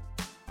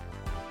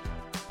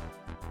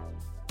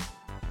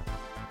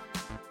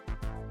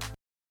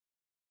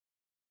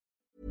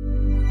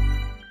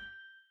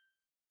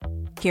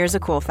 Here's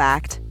a cool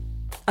fact.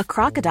 A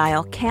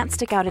crocodile can't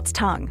stick out its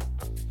tongue.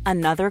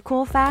 Another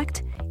cool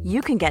fact,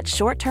 you can get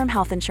short-term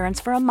health insurance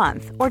for a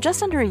month or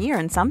just under a year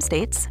in some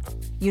states.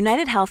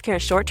 United Healthcare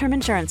short-term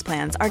insurance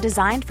plans are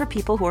designed for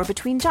people who are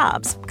between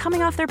jobs,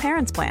 coming off their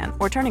parents' plan,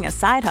 or turning a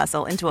side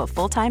hustle into a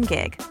full-time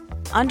gig.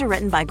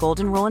 Underwritten by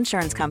Golden Rule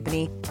Insurance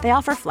Company, they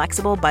offer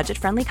flexible,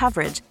 budget-friendly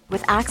coverage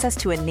with access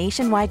to a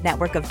nationwide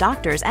network of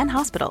doctors and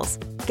hospitals.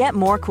 Get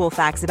more cool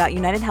facts about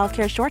United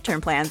Healthcare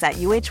short-term plans at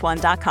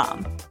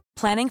uh1.com.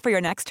 Planning for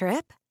your next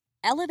trip?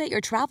 Elevate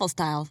your travel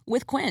style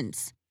with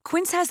Quince.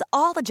 Quince has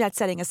all the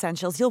jet-setting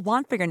essentials you'll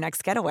want for your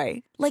next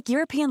getaway, like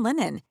European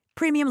linen,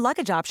 premium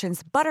luggage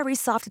options, buttery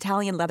soft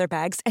Italian leather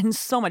bags, and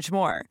so much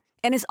more.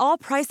 And is all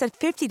priced at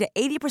 50 to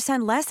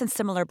 80% less than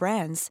similar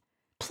brands.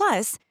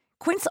 Plus,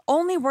 Quince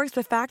only works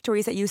with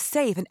factories that use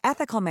safe and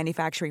ethical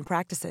manufacturing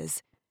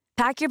practices.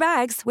 Pack your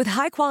bags with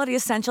high-quality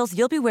essentials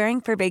you'll be wearing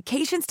for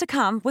vacations to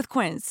come with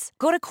Quince.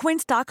 Go to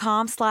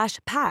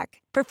quince.com/pack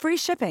for free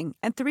shipping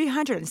and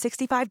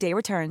 365-day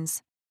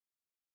returns.